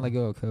 Because you can't let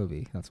go of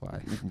Kobe. That's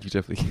why. You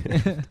definitely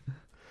can.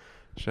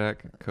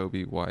 Shaq,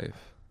 Kobe,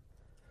 wife.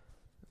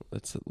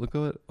 Let's look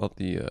at all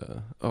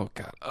the. Oh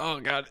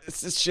god!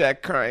 It's just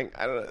Shaq crying.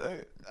 I don't know.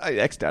 I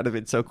X'd out of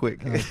it so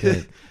quick.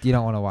 Okay. You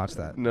don't want to watch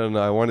that. No.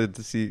 I wanted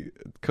to see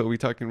Kobe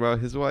talking about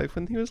his wife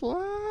when he was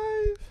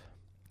alive.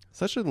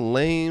 Such a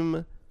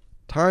lame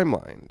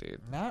timeline,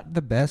 dude. Not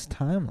the best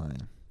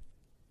timeline.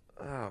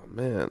 Oh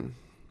man.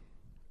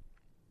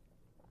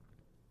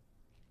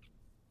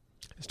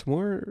 Is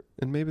Tamor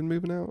and Maven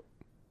moving out?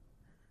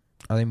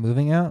 Are they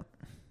moving out?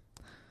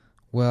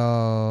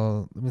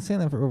 Well, I've been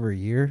saying that for over a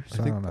year,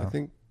 so I don't know. I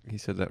think he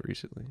said that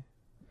recently.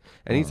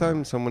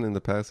 Anytime someone in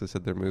the past has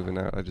said they're moving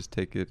out, I just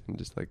take it and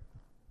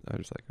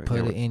put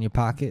it in your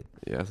pocket.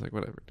 Yeah, it's like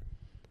whatever.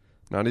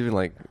 Not even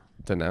like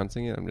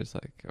denouncing it. I'm just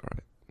like, all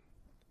right,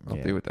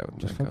 I'll deal with that when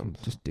just that comes.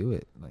 Just do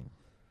it. Like,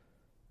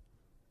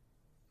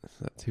 is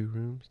that 2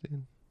 rooms,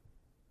 dude?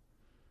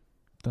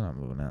 They're not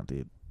moving out,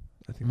 dude.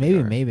 I think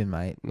maybe Maven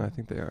might. No, I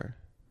think they are.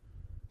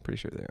 Pretty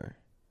sure they are.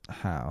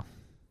 How?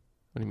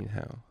 What do you mean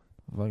how?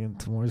 Fucking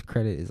Tamor's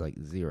credit is like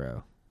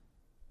 0.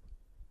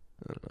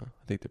 I don't know.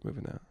 I think they're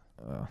moving out.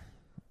 Oh,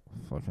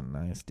 fucking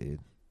nice, dude.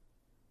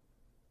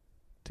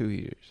 2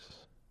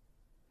 years.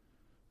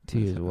 2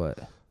 years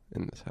what?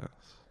 In this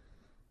house.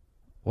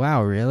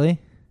 Wow, really?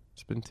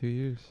 It's been 2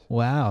 years.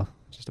 Wow.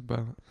 Just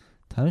about.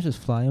 Time's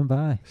just flying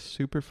by.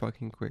 Super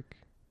fucking quick.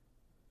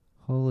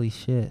 Holy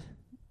shit.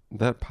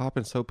 That Pop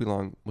and Soapy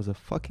Long was a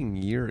fucking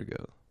year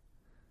ago.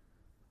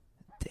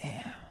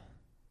 Damn.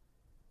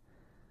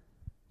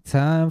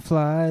 Time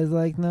flies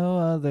like no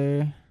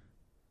other.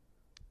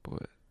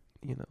 But,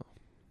 you know.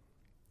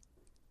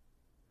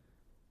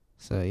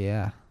 So,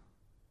 yeah.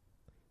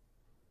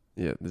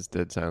 Yeah, this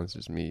dead silence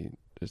is me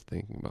just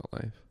thinking about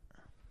life.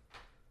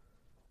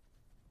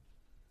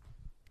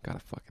 Gotta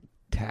fucking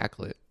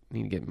tackle it.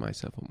 Need to get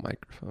myself a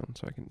microphone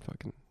so I can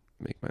fucking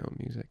make my own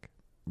music.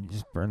 You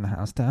just burn the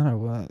house down or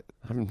what?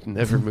 I'm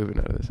never moving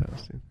out of this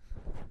house, dude.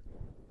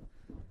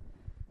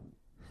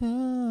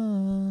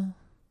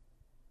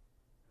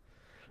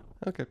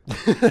 Okay.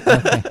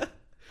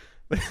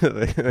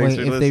 Wait,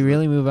 if they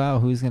really move out,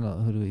 who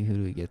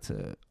do we get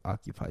to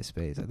occupy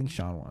space? I think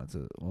Sean wanted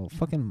to. Well,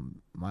 fucking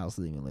Miles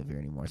doesn't even live here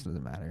anymore, so it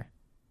doesn't matter.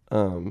 I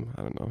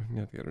don't know. You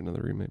have to get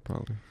another roommate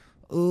probably.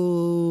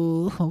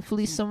 Ooh,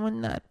 hopefully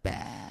someone not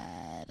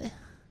bad.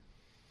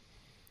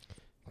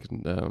 You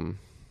can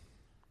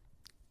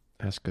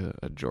ask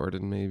a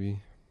Jordan maybe.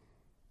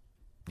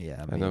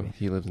 Yeah, maybe. I know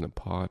he lives in a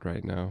pod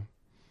right now.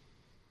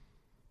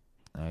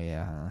 Oh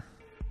yeah, huh?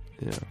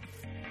 Yeah.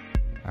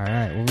 All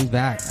right, we'll be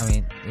back. I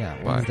mean,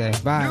 yeah, Wednesday.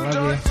 Bye.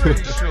 Love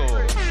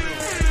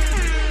you.